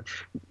mean, I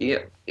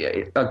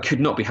could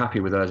not be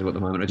happy with Ozil at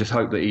the moment. I just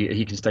hope that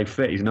he can stay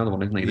fit. He's another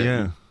one, isn't he?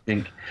 I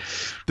think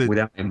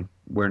without him,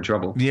 we're in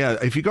trouble.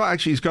 Yeah, he's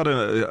got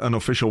an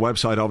official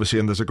website, obviously,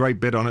 and there's a great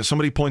bit on it.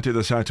 Somebody pointed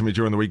this out to me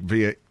during the week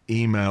via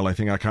email. I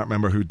can't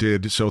remember who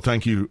did. So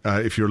thank you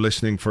if you're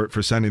listening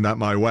for sending that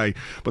my way.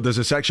 But there's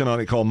a section on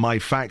it called My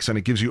Facts, and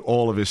it gives you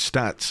all of his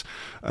stats.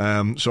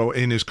 So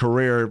in his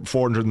career,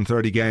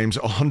 430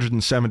 games,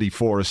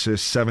 174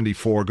 assists,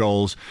 74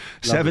 goals,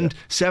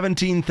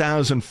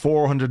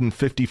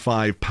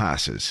 17,455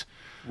 passes.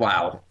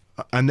 Wow.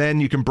 And then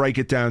you can break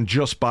it down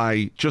just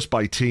by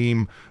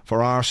team.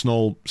 For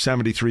Arsenal,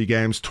 73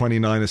 games,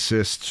 29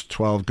 assists,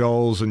 12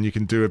 goals, and you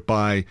can do it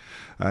by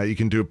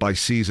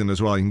season as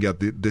well. You can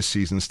get this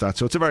season's stats.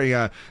 So it's a very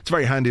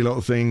handy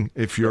little thing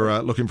if you're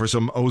looking for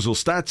some Ozil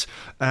stats.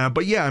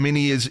 But yeah, I mean,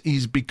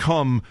 he's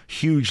become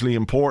hugely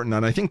important,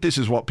 and I think this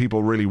is what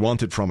people really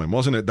wanted from him,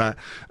 wasn't it? That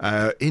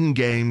in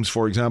games,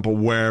 for example,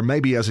 where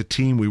maybe as a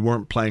team we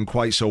weren't playing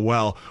quite so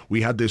well,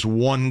 we had this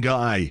one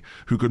guy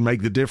who could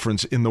make the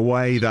difference in the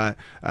way that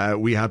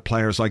we had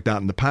players like that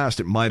in the past.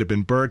 It might have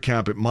been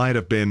Bergkamp, it might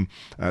have been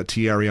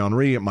Thierry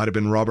Henry, it might have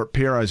been Robert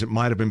Pires, it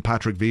might have been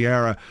Patrick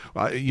Vieira.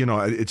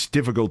 It's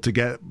difficult to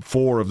get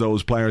 4 of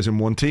those players in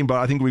one team, but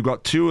I think we've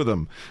got 2 of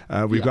them.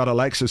 We've got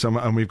Alexis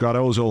and we've got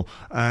Ozil,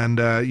 and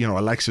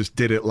Alexis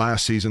did it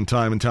last season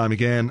time and time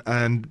again,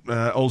 and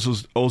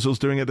Ozil's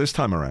doing it this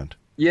time around.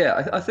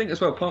 Yeah, I think as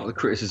well, part of the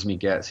criticism he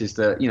gets is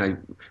that,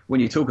 when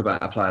you talk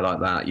about a player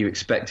like that, you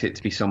expect it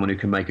to be someone who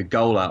can make a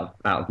goal out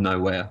of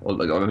nowhere,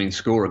 or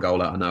score a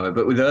goal out of nowhere.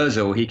 But with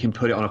Ozil, he can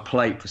put it on a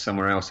plate for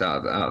somewhere else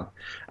out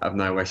of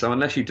nowhere. So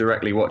unless you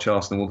directly watch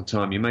Arsenal all the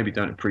time, you maybe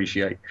don't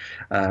appreciate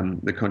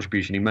the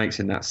contribution he makes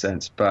in that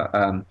sense. But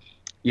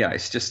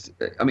it's just,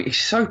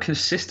 he's so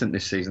consistent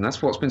this season.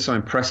 That's what's been so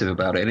impressive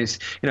about it. And it's,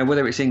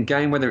 whether it's in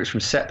game, whether it's from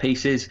set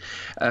pieces,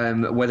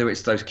 whether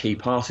it's those key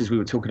passes we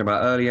were talking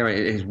about earlier,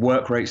 his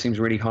work rate seems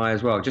really high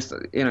as well. Just,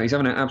 he's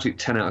having an absolute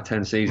 10 out of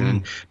 10 season,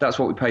 and that's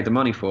what we paid the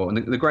money for. And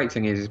the great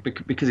thing is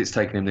because it's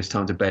taken him this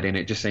time to bed in,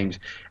 it just seems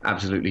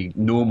absolutely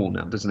normal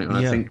now, doesn't it? And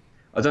I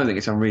don't think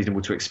it's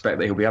unreasonable to expect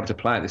that he'll be able to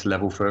play at this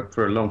level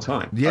for a long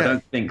time. I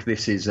don't think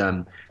this is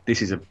a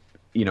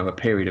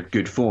period of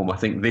good form. I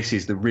think this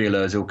is the real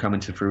Ozil coming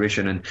to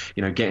fruition and,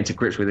 getting to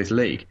grips with this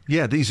league.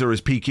 Yeah, these are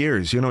his peak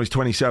years. He's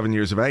 27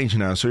 years of age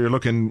now, so you're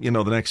looking,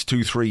 the next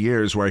 2-3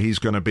 years where he's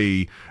going to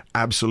be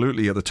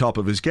absolutely at the top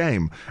of his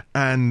game.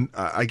 And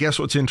I guess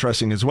what's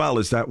interesting as well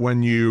is that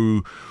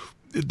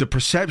the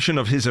perception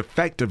of his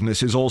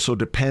effectiveness is also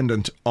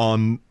dependent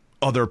on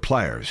other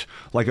players.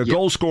 Like a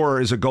goal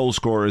scorer is a goal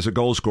scorer is a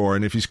goal scorer,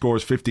 and if he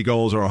scores 50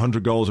 goals or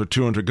 100 goals or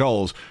 200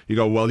 goals, you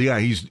go, well, yeah,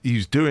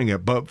 he's doing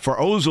it. But for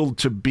Ozil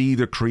to be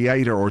the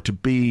creator or to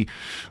be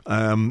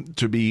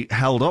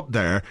held up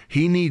there,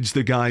 he needs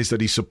the guys that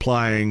he's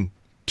supplying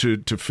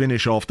to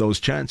finish off those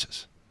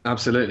chances.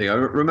 Absolutely. I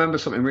remember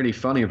something really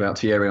funny about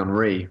Thierry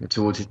Henry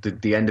towards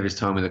the end of his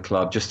time with the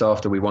club, just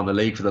after we won the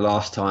league for the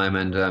last time,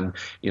 and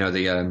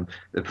the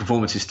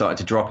performances started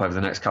to drop over the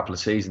next couple of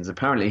seasons.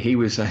 Apparently, he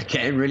was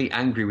getting really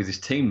angry with his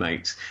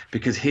teammates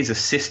because his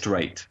assist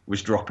rate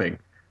was dropping.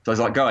 So I was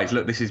like, guys,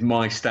 look, this is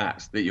my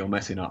stats that you're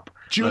messing up.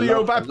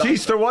 Julio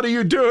Baptista, what are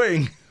you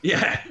doing?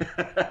 Yeah.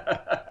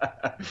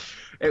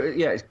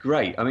 It's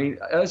great. I mean,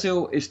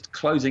 Ozil is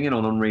closing in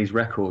on Henry's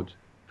record,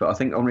 but I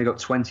think Henry got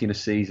 20 in a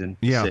season.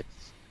 Yeah. 6.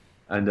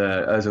 And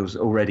Ozil's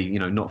already,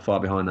 not far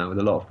behind that with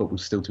a lot of football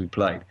still to be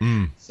played.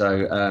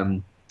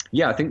 So,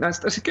 yeah, I think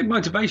that's a good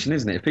motivation,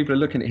 isn't it? If people are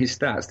looking at his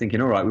stats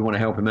thinking, all right, we want to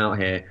help him out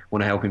here,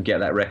 want to help him get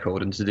that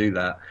record, and to do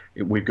that,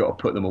 we've got to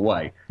put them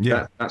away.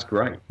 Yeah. That's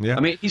great. Yeah.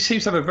 I mean, he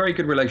seems to have a very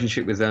good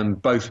relationship with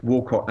both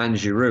Walcott and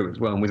Giroud as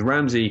well. And with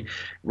Ramsey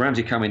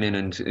coming in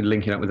and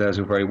linking up with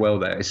Ozil very well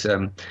there, it's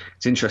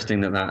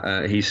interesting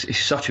that he's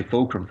such a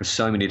fulcrum for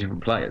so many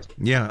different players.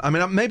 Yeah, I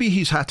mean, maybe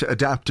he's had to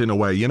adapt in a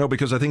way,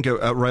 because I think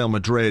at Real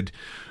Madrid,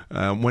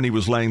 when he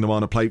was laying them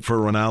on a plate for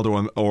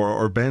Ronaldo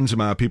or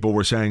Benzema, people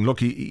were saying,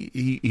 look,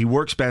 he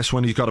works best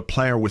when he's got a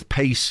player with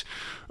pace,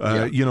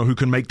 who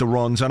can make the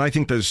runs. And I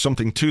think there's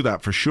something to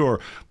that for sure.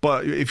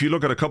 But if you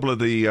look at a couple of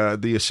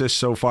the assists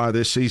so far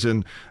this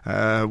season,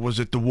 was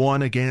it the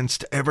one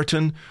against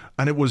Everton?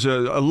 And it was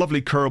a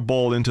lovely curve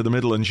ball into the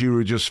middle, and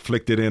Giroud just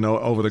flicked it in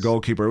over the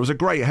goalkeeper. It was a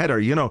great header,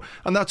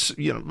 and that's,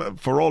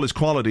 for all his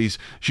qualities,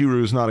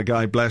 Giroud is not a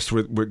guy blessed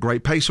with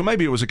great pace. So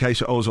maybe it was a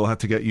case of Ozil had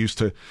to get used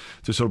to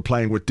sort of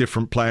playing with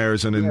different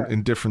players and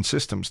in different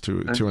systems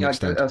to an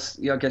extent.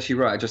 I guess you're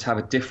right. I just have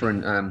a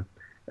different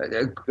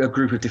a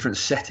group of different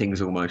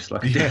settings, almost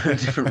like a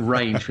different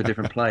range for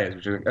different players,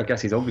 which I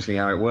guess is obviously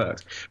how it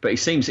works. But he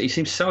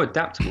seems so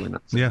adaptable in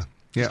that sense.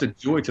 Yeah, just a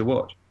joy to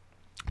watch.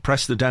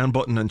 Press the down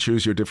button and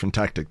choose your different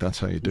tactic. That's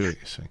how you do it,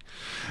 you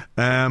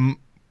see.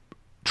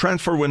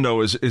 Transfer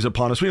window is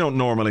upon us. We don't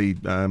normally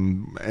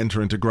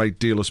enter into a great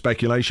deal of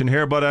speculation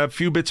here, but a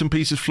few bits and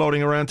pieces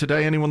floating around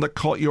today. Anyone that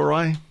caught your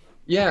eye?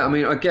 Yeah, I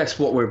mean, I guess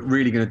what we're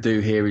really going to do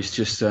here is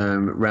just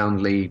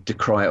roundly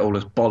decry it all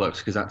as bollocks,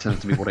 because that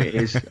tends to be what it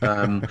is.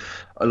 A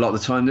lot of the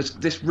time,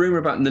 this rumour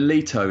about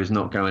Nolito is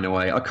not going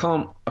away. I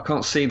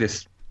can't see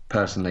this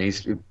personally.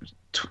 He's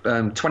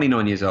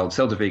 29 years old,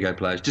 Celta Vigo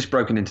player, just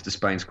broken into the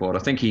Spain squad. I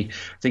think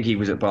he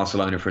was at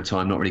Barcelona for a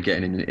time, not really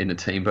getting in the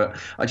team. But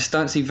I just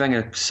don't see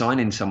Wenger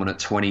signing someone at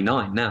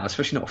 29 now,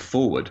 especially not a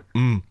forward.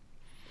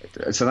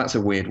 So that's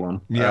a weird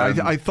one. Yeah,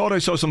 I thought I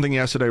saw something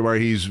yesterday where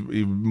he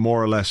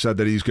more or less said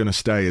that he's going to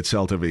stay at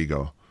Celta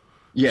Vigo.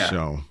 Yeah.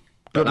 So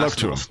good luck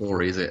to him. That's not a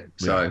story, is it?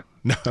 So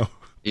no,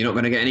 you're not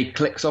going to get any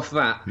clicks off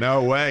that.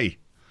 No way.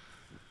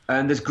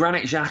 And there's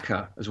Granit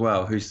Xhaka as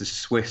well, who's the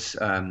Swiss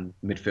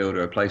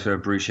midfielder who plays for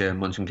Borussia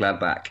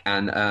Mönchengladbach.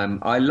 And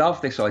I love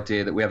this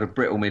idea that we have a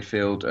brittle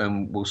midfield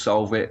and we'll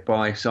solve it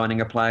by signing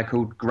a player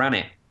called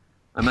Granit.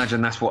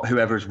 Imagine that's what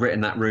whoever has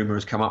written that rumour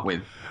has come up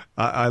with.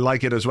 I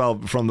like it as well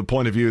from the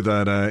point of view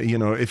that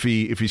if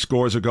he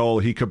scores a goal,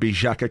 he could be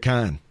Xhaka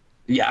Khan.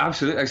 Yeah,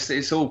 absolutely.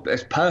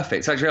 It's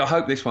perfect. Actually, I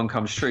hope this one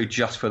comes true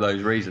just for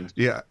those reasons.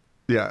 Yeah.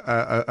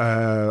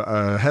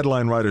 A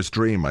headline writer's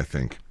dream, I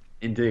think.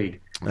 Indeed.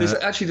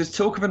 There's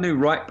talk of a new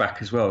right back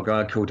as well, a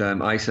guy called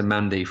Issa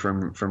Mandi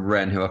from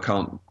Rennes, who I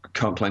can't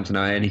claim to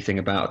know anything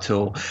about at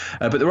all.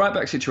 But the right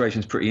back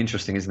situation is pretty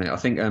interesting, isn't it? I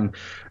think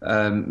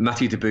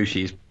Mathieu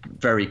Debuchy is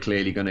very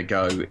clearly going to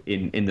go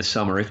in the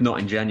summer, if not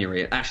in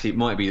January. Actually, it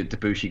might be that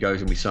Debuchy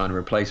goes and we sign a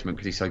replacement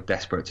because he's so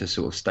desperate to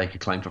sort of stake a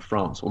claim for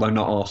France, although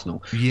not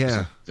Arsenal.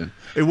 Yeah,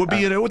 it would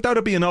be that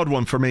would be an odd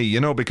one for me,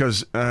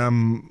 because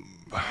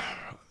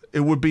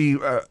it would be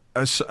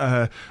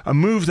a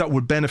move that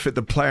would benefit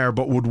the player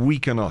but would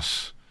weaken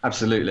us.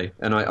 Absolutely,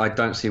 and I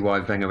don't see why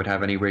Wenger would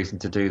have any reason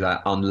to do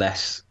that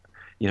unless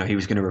he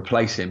was going to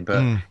replace him.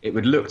 But it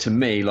would look to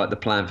me like the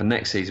plan for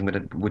next season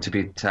would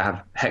be to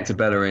have Hector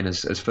Bellerin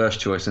as first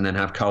choice and then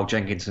have Carl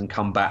Jenkinson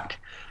come back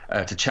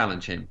to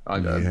challenge him.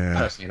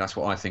 Personally, that's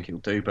what I think he'll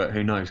do, but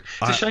who knows?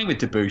 It's a shame with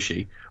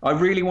Debuchy. I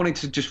really wanted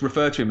to just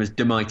refer to him as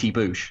De Mighty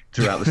Bouche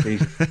throughout the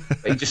season.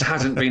 He just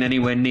hasn't been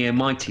anywhere near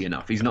mighty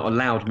enough. He's not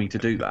allowed me to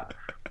do that.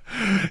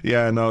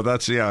 Yeah, no,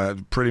 that's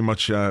pretty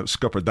much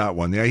scuppered that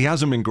one. Yeah, he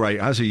hasn't been great,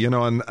 has he?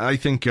 And I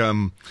think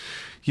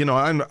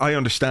I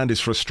understand his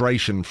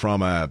frustration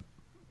from a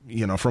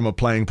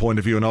playing point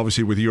of view, and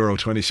obviously with Euro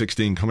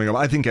 2016 coming up,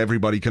 I think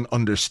everybody can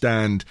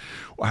understand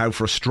how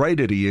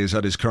frustrated he is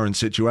at his current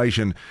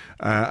situation,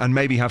 and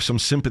maybe have some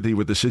sympathy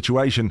with the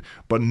situation,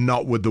 but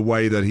not with the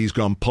way that he's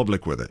gone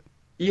public with it.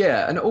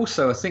 Yeah, and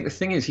also I think the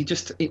thing is,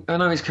 I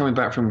know he's coming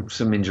back from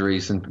some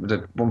injuries, and the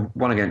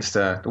one against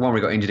the one where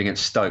he got injured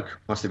against Stoke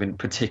must have been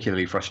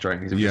particularly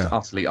frustrating. It was just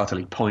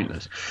utterly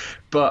pointless.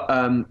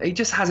 But he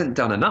just hasn't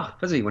done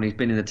enough, has he, when he's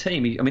been in the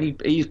team?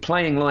 He's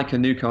playing like a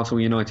Newcastle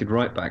United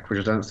right back, which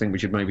I don't think we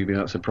should maybe be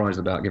that surprised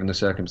about given the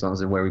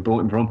circumstances and where we bought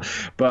him from.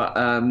 But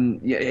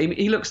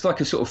he looks like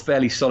a sort of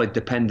fairly solid,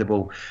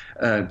 dependable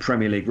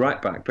Premier League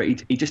right back, but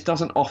he just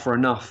doesn't offer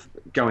enough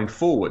going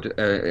forward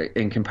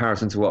in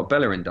comparison to what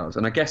Bellerin does.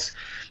 And I guess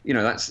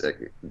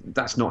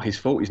that's not his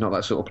fault. He's not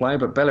that sort of player,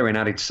 but Bellerin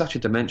added such a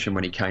dimension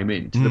when he came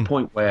in, to the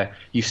point where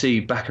you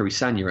see Bakary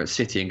Sagna at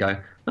City and go,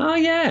 oh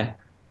yeah,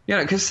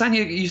 because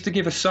Sagna used to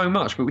give us so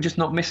much, but we're just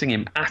not missing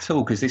him at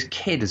all, because this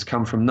kid has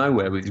come from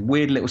nowhere with his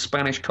weird little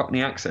Spanish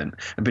Cockney accent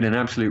and been an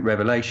absolute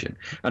revelation.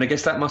 And I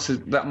guess that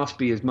must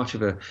be as much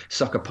of a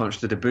sucker punch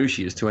to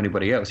Debuchy as to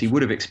anybody else. He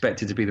would have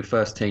expected to be the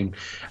first team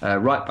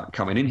right back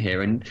coming in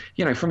here, and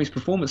from his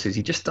performances,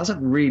 he just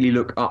doesn't really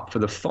look up for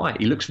the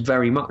fight. He looks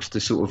very much the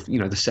sort of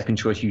the second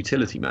choice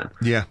utility man.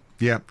 Yeah.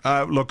 Yeah,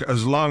 look,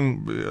 as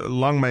long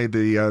may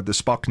the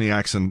Spockney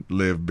accent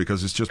live,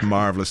 because it's just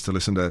marvellous to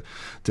listen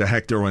to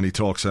Hector when he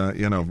talks.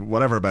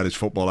 Whatever about his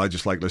football, I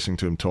just like listening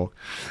to him talk.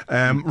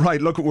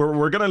 Right, look,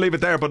 we're going to leave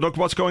it there, but look,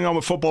 what's going on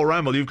with Football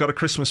Ramble? You've got a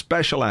Christmas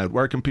special out.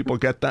 Where can people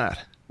get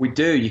that? We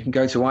do. You can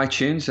go to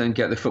iTunes and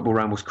get the Football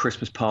Rambles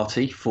Christmas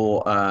Party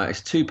for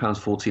it's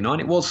 £2.49.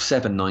 It was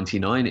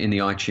 $7.99 in the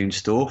iTunes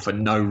store for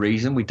no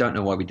reason. We don't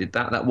know why we did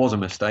that. That was a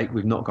mistake.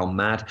 We've not gone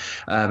mad.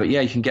 But yeah,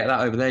 you can get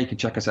that over there. You can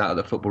check us out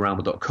at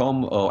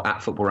thefootballramble.com or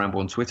at Football Ramble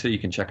on Twitter. You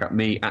can check out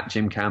me at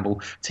Jim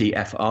Campbell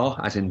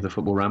TFR, as in the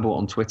Football Ramble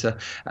on Twitter.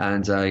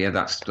 And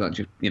that's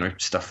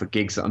stuff for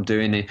gigs that I'm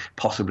doing,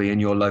 possibly in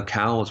your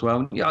locale as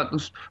well. Yeah,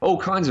 there's all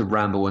kinds of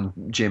Ramble and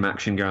Jim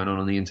action going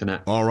on the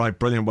internet. All right,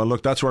 brilliant. Well,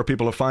 look, that's where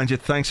people have find you.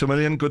 Thanks a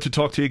million. Good to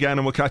talk to you again,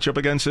 and we'll catch up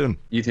again soon.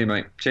 You too,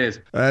 mate. Cheers.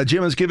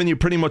 Jim has given you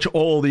pretty much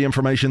all the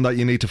information that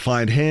you need to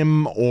find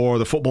him or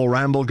the Football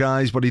Ramble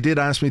guys, but he did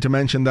ask me to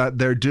mention that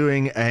they're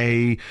doing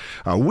a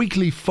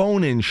weekly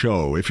phone-in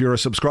show. If you're a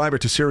subscriber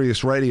to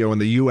Sirius Radio in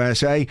the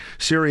USA,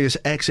 Sirius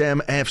XM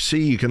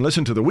FC, you can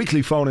listen to the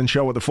weekly phone-in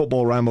show with the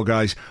Football Ramble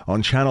guys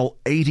on channel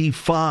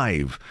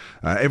 85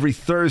 every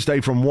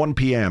Thursday from 1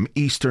 p.m.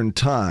 Eastern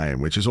Time,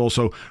 which is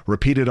also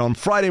repeated on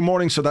Friday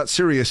morning, so that's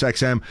Sirius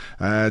XM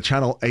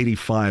channel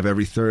 85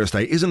 every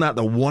Thursday. Isn't that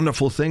the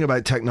wonderful thing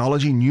about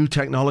technology, new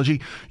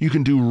technology? You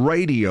can do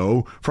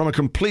radio from a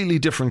completely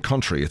different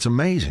country. It's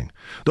amazing.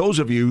 Those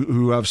of you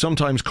who have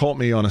sometimes caught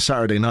me on a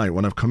Saturday night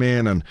when I've come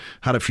in and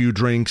had a few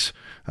drinks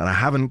and I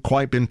haven't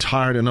quite been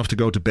tired enough to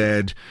go to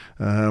bed,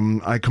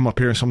 I come up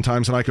here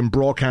sometimes and I can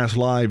broadcast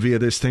live via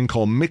this thing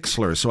called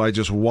Mixler, so I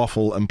just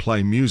waffle and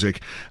play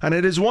music, and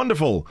it is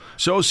wonderful.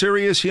 So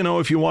Sirius,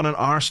 if you want an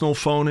Arsenal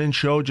phone-in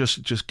show,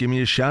 just give me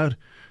a shout.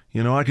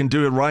 I can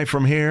do it right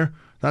from here.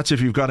 That's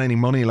if you've got any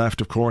money left,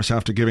 of course,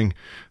 after giving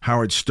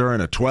Howard Stern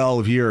a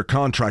 12-year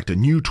contract, a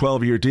new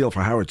 12-year deal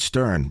for Howard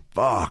Stern.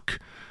 Fuck.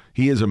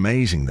 He is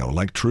amazing, though,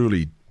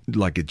 truly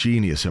like a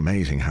genius,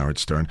 amazing, Howard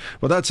Stern.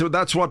 But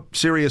that's what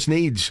Sirius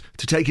needs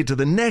to take it to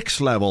the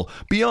next level,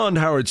 beyond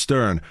Howard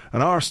Stern,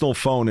 an Arsenal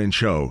phone-in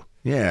show.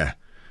 Yeah.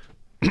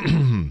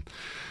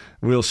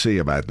 We'll see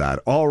about that.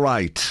 All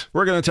right.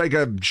 We're going to take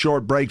a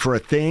short break for a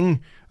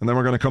thing, and then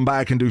we're going to come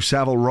back and do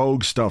Savile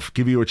Rogue stuff,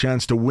 give you a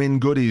chance to win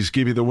goodies,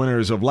 give you the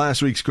winners of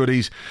last week's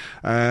goodies,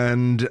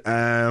 and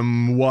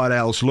what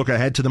else? Look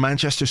ahead to the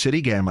Manchester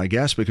City game, I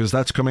guess, because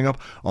that's coming up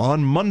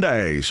on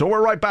Monday. So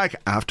we're right back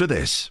after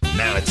this.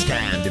 Now it's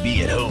time to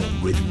be at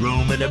home with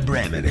Roman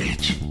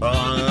Abramovich.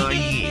 Oh,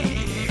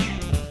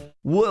 yeah.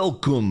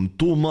 Welcome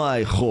to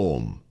my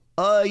home.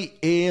 I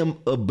am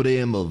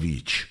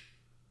Abramovich.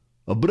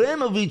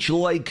 Abramovich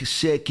like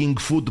sacking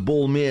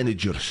football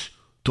managers.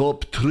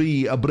 Top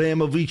 3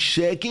 Abramovich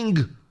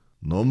sacking?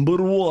 Number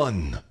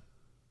 1.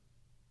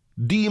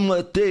 Di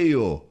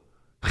Matteo.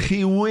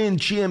 He win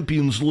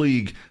Champions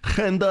League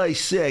and I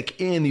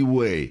sack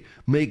anyway.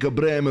 Make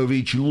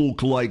Abramovich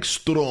look like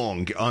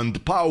strong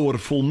and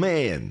powerful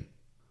man.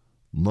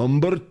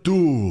 Number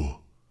 2.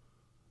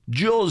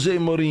 Jose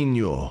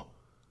Mourinho.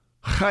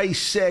 I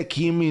sack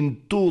him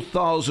in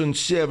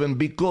 2007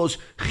 because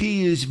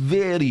he is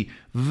very,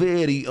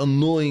 very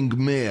annoying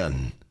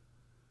man.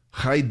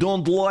 I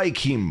don't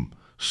like him,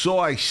 so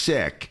I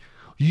sack.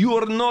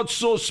 You're not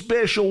so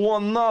special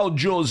one now,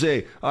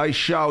 Jose, I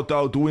shout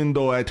out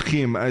window at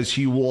him as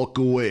he walk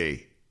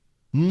away.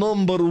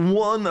 Number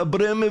 1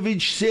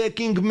 Abramovich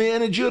sacking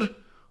manager?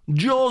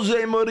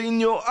 Jose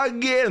Mourinho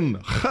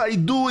again. I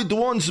do it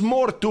once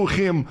more to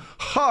him.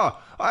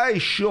 Ha! I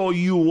show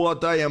you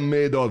what I am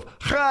made of.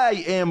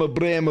 I am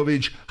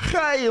Abramovich.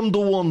 I am the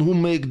one who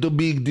make the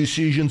big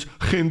decisions,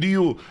 and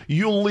you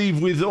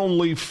leave with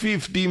only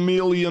 £50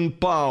 million.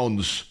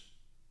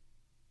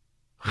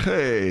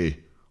 Hey,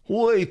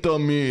 wait a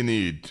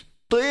minute.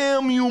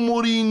 Damn you,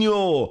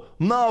 Mourinho.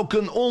 Now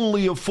can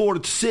only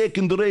afford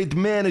second-rate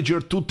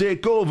manager to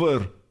take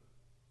over.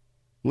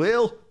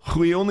 Well,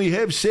 we only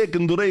have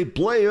second-rate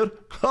player.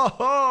 Ha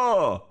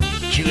ha!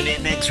 Tune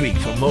in next week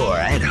for more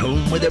At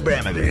Home with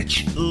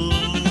Abramovich. Ooh,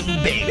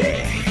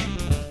 baby.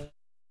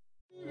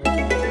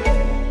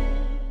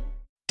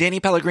 Danny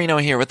Pellegrino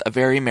here with a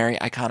very merry,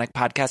 iconic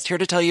podcast, here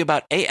to tell you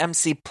about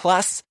AMC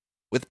Plus.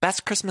 With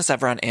Best Christmas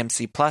Ever on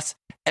AMC Plus,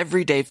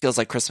 every day feels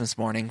like Christmas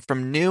morning.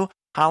 From new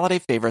holiday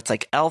favorites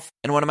like Elf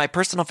and one of my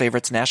personal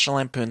favorites, National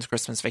Lampoon's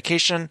Christmas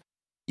Vacation,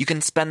 you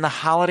can spend the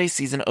holiday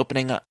season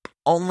opening up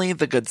only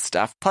the good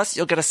stuff. Plus,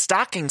 you'll get a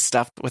stocking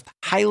stuffed with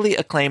highly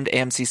acclaimed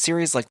AMC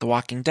series like The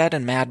Walking Dead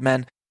and Mad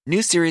Men,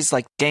 new series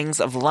like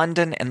Gangs of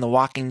London and The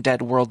Walking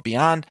Dead World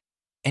Beyond,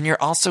 and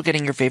you're also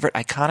getting your favorite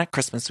iconic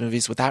Christmas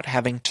movies without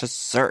having to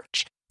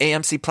search.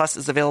 AMC Plus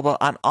is available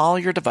on all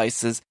your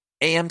devices.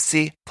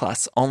 AMC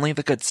Plus, only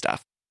the good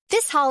stuff.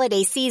 This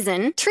holiday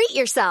season, treat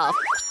yourself.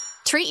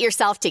 Treat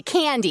yourself to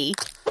candy.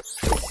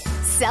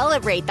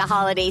 Celebrate the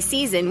holiday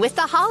season with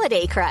the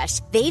Holiday Crush.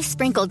 They've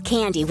sprinkled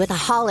candy with a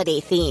holiday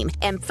theme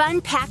and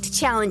fun-packed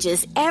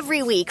challenges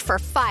every week for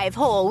 5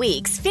 whole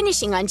weeks,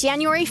 finishing on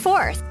January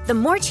 4th. The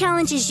more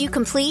challenges you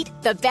complete,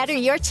 the better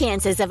your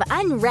chances of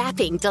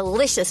unwrapping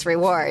delicious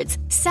rewards.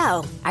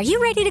 So, are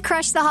you ready to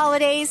crush the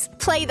holidays?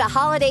 Play the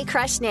Holiday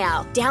Crush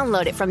now.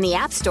 Download it from the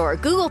App Store,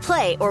 Google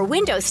Play, or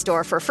Windows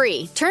Store for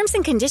free. Terms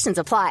and conditions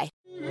apply.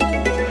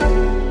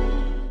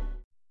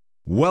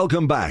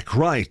 Welcome back.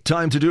 Right,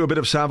 time to do a bit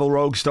of Savile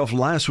Rogue stuff.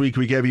 Last week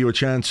we gave you a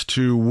chance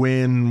to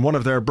win one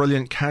of their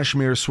brilliant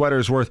cashmere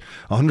sweaters worth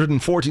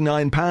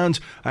 £149.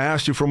 I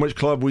asked you from which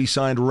club we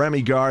signed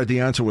Remy Gard. The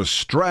answer was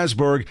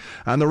Strasbourg,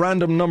 and the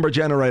random number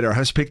generator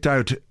has picked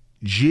out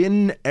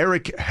Jin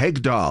Eric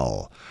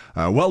Hegdahl.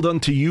 Well done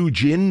to you,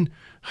 Jin.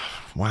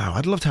 Wow,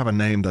 I'd love to have a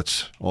name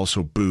that's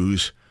also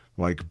booze,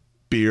 like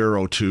Beer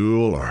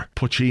O'Toole or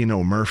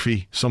Puccino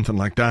Murphy, something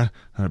like that.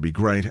 That'd be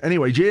great.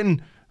 Anyway,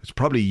 Jin, it's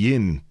probably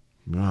Yin.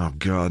 Oh,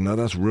 God, now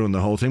that's ruined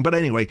the whole thing. But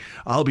anyway,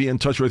 I'll be in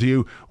touch with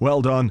you.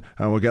 Well done,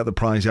 and we'll get the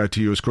prize out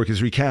to you as quick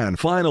as we can.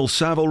 Final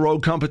Savile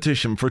Rogue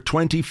competition for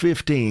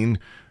 2015.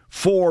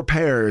 4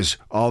 pairs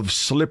of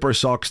slipper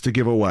socks to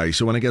give away.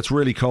 So when it gets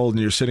really cold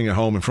and you're sitting at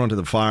home in front of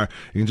the fire,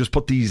 you can just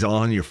put these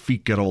on, your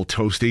feet get all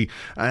toasty.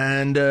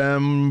 And,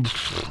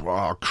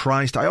 oh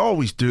Christ, I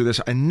always do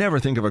this. I never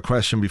think of a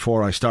question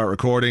before I start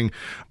recording.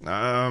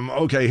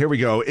 Okay, here we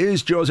go.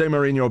 Is Jose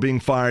Mourinho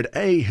being fired?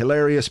 A,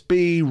 hilarious.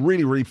 B,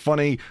 really, really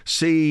funny.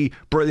 C,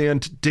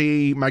 brilliant.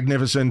 D,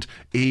 magnificent.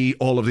 E,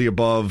 all of the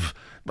above.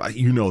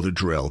 You know the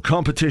drill.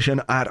 Competition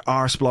at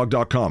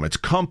arsblog.com. It's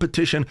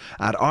competition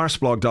at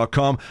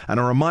arsblog.com. And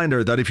a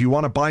reminder that if you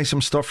want to buy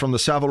some stuff from the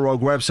Savile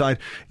Rogue website,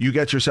 you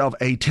get yourself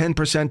a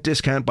 10%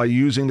 discount by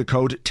using the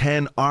code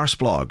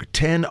 10arsblog.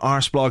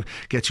 10arsblog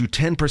gets you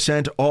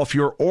 10% off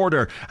your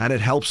order, and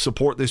it helps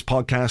support this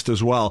podcast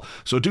as well.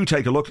 So do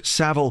take a look,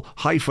 savile-rogue.com.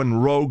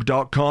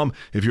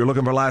 If you're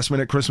looking for last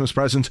minute Christmas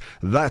presents,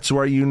 that's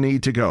where you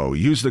need to go.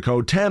 Use the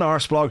code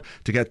 10arsblog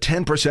to get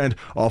 10%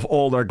 off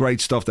all their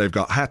great stuff. They've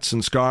got hats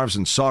and scarves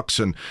and socks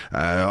and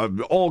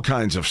all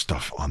kinds of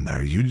stuff on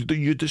there.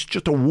 It's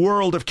just a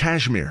world of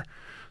cashmere.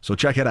 So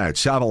check it out,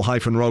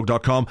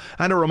 savile-rogue.com.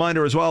 And a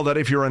reminder as well that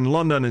if you're in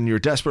London and you're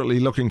desperately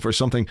looking for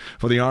something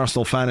for the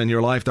Arsenal fan in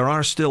your life, there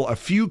are still a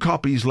few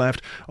copies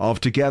left of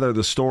Together,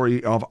 the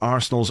story of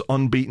Arsenal's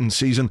unbeaten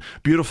season.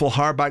 Beautiful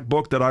hardback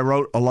book that I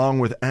wrote along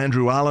with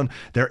Andrew Allen.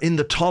 They're in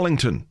the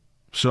Tollington.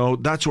 So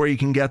that's where you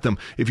can get them.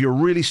 If you're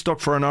really stuck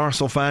for an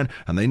Arsenal fan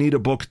and they need a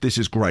book, this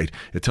is great.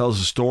 It tells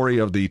the story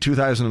of the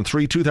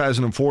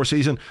 2003-2004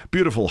 season.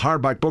 Beautiful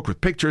hardback book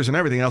with pictures and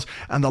everything else.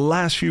 And the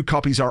last few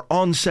copies are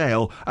on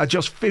sale at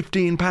just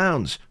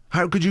 £15.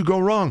 How could you go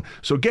wrong?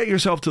 So get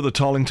yourself to the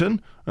Tollington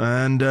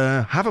and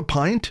have a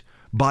pint,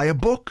 buy a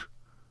book.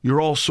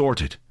 You're all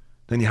sorted.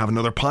 Then you have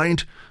another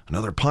pint,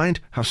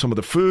 have some of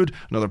the food,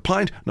 another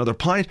pint,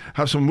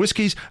 have some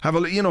whiskies,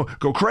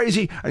 go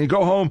crazy, and you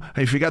go home and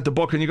you forget the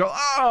book and you go,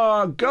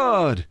 oh,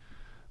 God.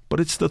 But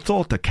it's the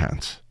thought that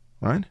counts,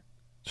 right?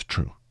 It's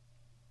true.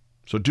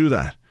 So do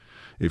that.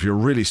 If you're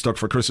really stuck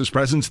for Christmas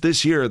presents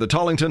this year, the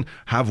Tollington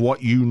have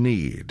what you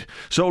need.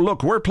 So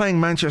look, we're playing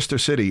Manchester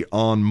City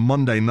on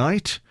Monday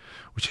night,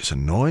 which is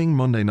annoying.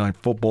 Monday night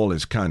football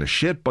is kind of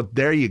shit, but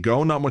there you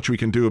go. Not much we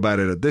can do about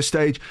it at this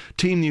stage.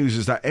 Team news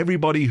is that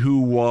everybody who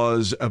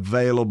was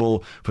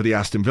available for the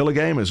Aston Villa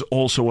game is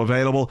also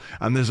available,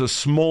 and there's a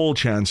small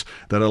chance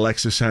that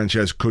Alexis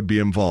Sanchez could be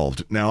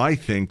involved. Now, I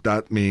think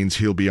that means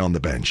he'll be on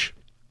the bench.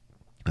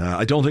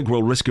 I don't think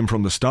we'll risk him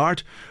from the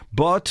start,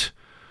 but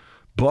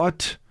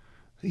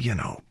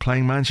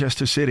playing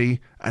Manchester City,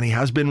 and he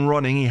has been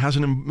running. He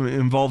hasn't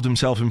involved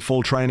himself in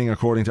full training,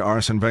 according to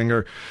Arsene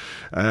Wenger.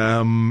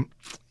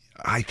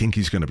 I think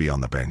he's going to be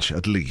on the bench,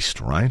 at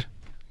least, right?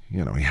 He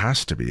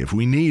has to be. If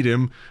we need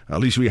him, at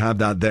least we have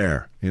that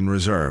there in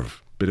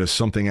reserve. Bit of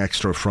something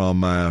extra from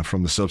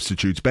the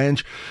substitutes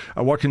bench.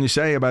 What can you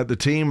say about the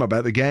team,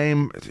 about the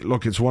game?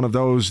 Look, it's one of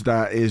those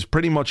that is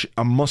pretty much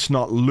a must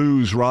not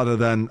lose rather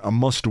than a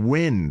must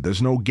win.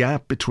 There's no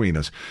gap between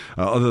us,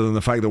 other than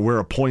the fact that we're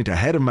a point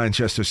ahead of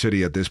Manchester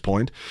City at this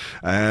point.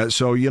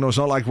 So, it's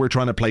not like we're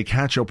trying to play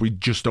catch up. We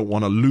just don't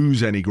want to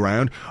lose any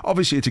ground.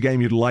 Obviously, it's a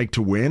game you'd like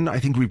to win. I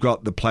think we've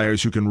got the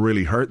players who can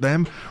really hurt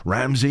them.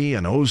 Ramsey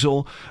and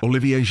Ozil,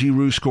 Olivier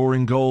Giroud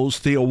scoring goals,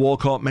 Theo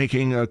Walcott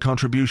making a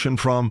contribution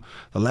from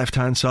the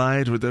left-hand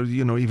side, with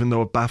even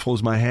though it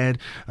baffles my head.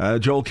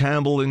 Joel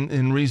Campbell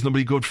in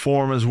reasonably good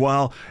form as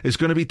well. It's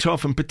going to be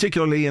tough, and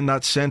particularly in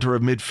that centre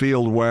of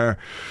midfield where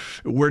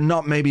we're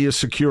not maybe as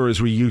secure as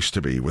we used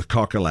to be with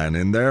Coquelin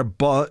in there,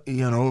 but,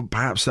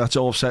 perhaps that's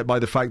offset by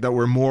the fact that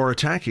we're more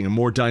attacking and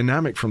more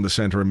dynamic from the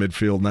centre of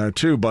midfield now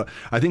too. But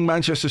I think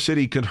Manchester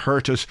City could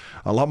hurt us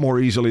a lot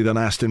more easily than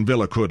Aston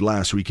Villa could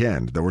last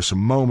weekend. There were some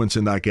moments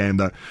in that game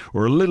that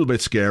were a little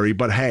bit scary,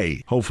 but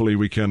hey, hopefully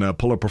we can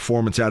pull a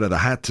performance out of the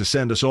hat to send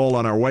send us all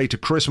on our way to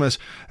Christmas,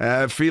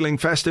 feeling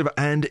festive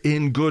and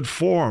in good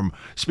form.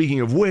 Speaking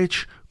of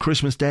which,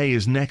 Christmas Day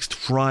is next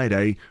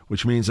Friday,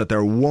 which means that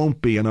there won't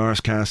be an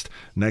Arsecast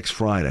next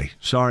Friday.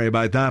 Sorry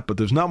about that, but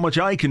there's not much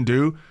I can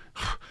do.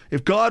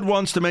 If God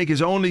wants to make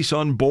his only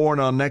son born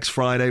on next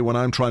Friday when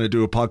I'm trying to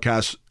do a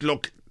podcast,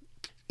 look,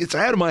 it's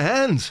out of my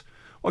hands.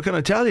 What can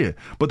I tell you?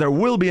 But there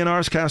will be an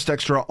Arsecast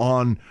Extra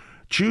on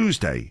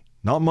Tuesday,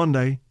 not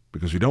Monday,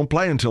 because we don't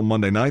play until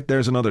Monday night.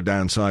 There's another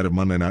downside of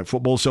Monday Night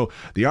Football. So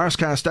the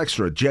Arsecast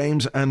Extra,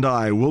 James and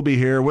I will be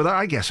here with,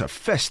 I guess, a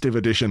festive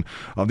edition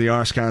of the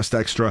Arsecast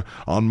Extra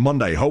on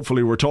Monday.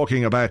 Hopefully we're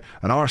talking about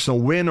an Arsenal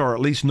win, or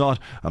at least not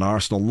an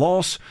Arsenal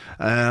loss.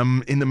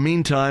 In the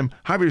meantime,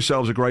 have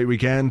yourselves a great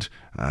weekend.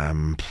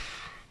 Can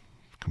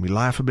we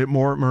laugh a bit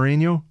more at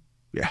Mourinho?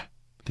 Yeah,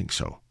 I think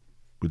so.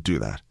 We'll do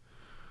that.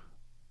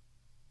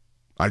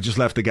 I just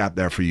left the gap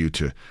there for you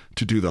to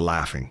do the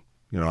laughing.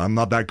 You know, I'm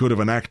not that good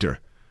of an actor.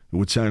 It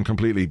would sound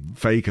completely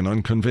fake and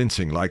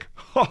unconvincing, like,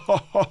 ha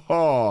ha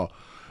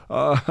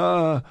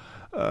ha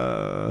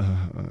ha.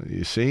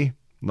 You see?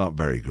 Not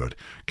very good.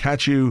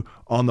 Catch you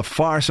on the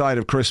far side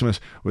of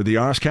Christmas with the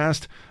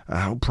Arsecast.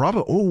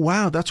 Oh,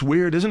 wow, that's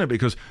weird, isn't it?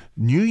 Because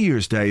New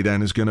Year's Day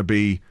then is going to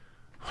be,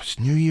 it's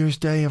New Year's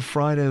Day of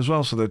Friday as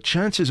well, so the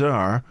chances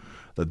are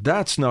that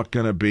that's not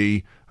going to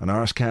be an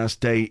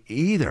Arsecast day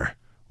either.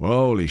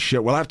 Holy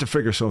shit, we'll have to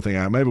figure something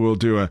out. Maybe we'll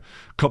do a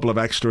couple of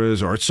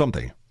extras or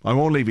something. I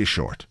won't leave you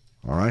short.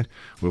 All right?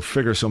 We'll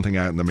figure something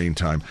out in the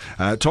meantime.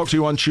 Talk to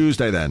you on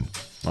Tuesday then.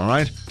 All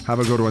right? Have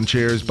a good one.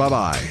 Cheers.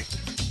 Bye-bye.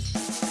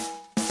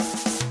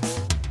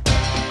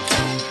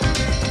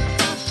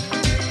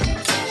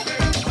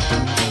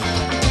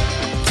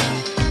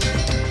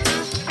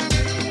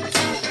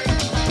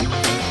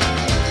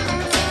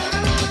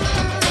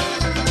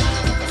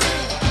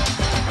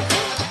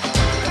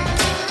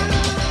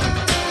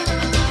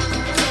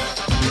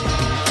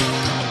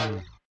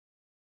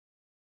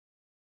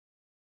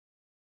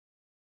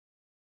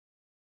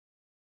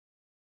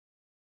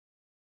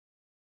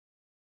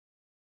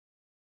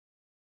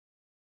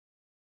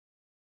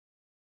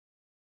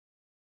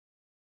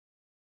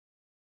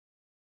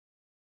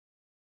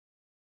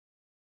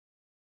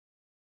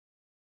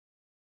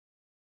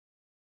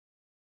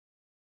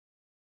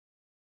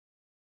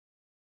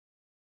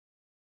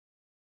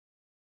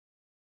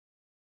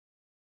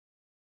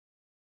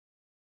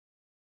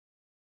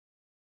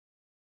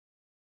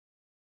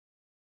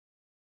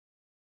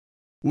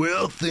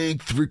 Well,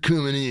 thanks for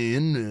coming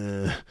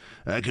in.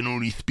 I can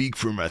only speak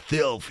for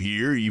myself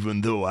here, even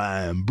though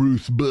I am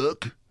Bruce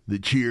Buck, the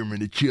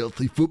chairman of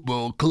Chelsea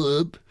Football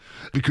Club,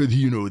 because,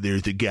 you know,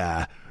 there's a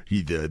guy,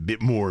 he's a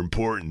bit more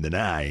important than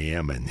I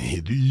am, and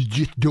you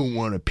just don't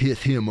want to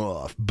piss him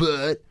off.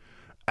 But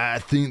I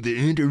think the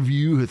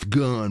interview has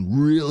gone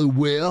really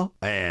well,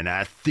 and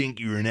I think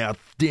you're an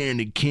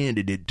outstanding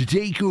candidate to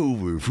take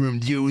over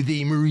from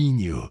Jose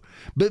Mourinho.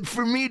 But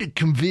for me to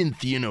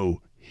convince, you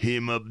know,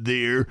 him up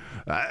there,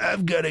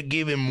 I've got to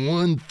give him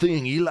one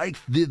thing. He likes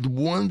this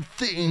one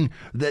thing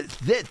that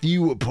sets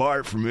you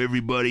apart from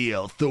everybody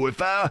else. So if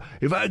I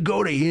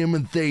go to him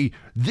and say,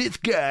 this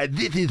guy,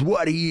 this is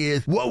what he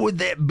is, what would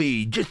that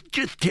be? Just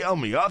tell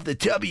me off the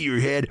top of your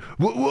head,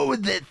 what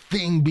would that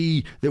thing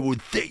be that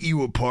would set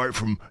you apart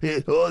from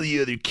all the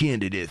other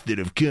candidates that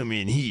have come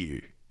in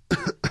here?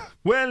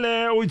 Well,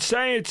 I would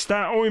say it's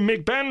that I'm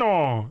Mick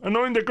Bendor, and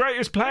I'm the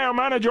greatest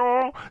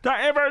player-manager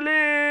that ever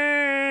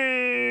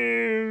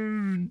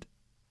lived.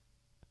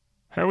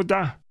 How would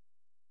that?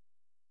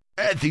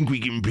 I think we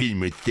can pretty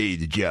much say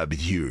the job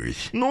is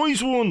yours.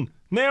 Nice one.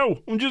 Now,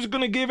 I'm just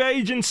going to give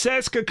Agent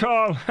Sesk a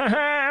call.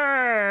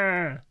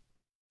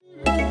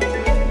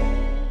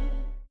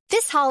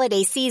 This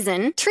holiday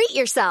season, treat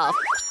yourself.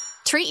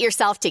 Treat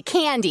yourself to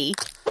candy.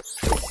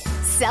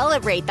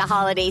 Celebrate the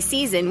holiday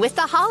season with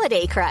the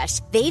Holiday Crush.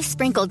 They've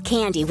sprinkled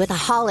candy with a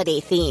holiday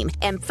theme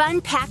and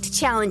fun-packed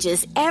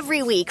challenges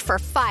every week for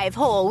 5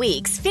 whole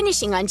weeks,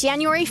 finishing on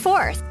January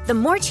 4th. The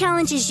more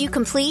challenges you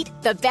complete,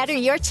 the better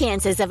your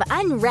chances of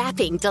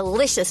unwrapping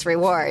delicious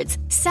rewards.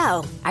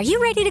 So, are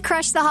you ready to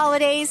crush the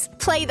holidays?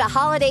 Play the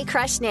Holiday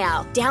Crush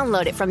now.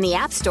 Download it from the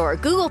App Store,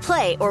 Google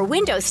Play, or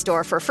Windows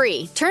Store for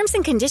free. Terms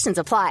and conditions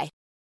apply.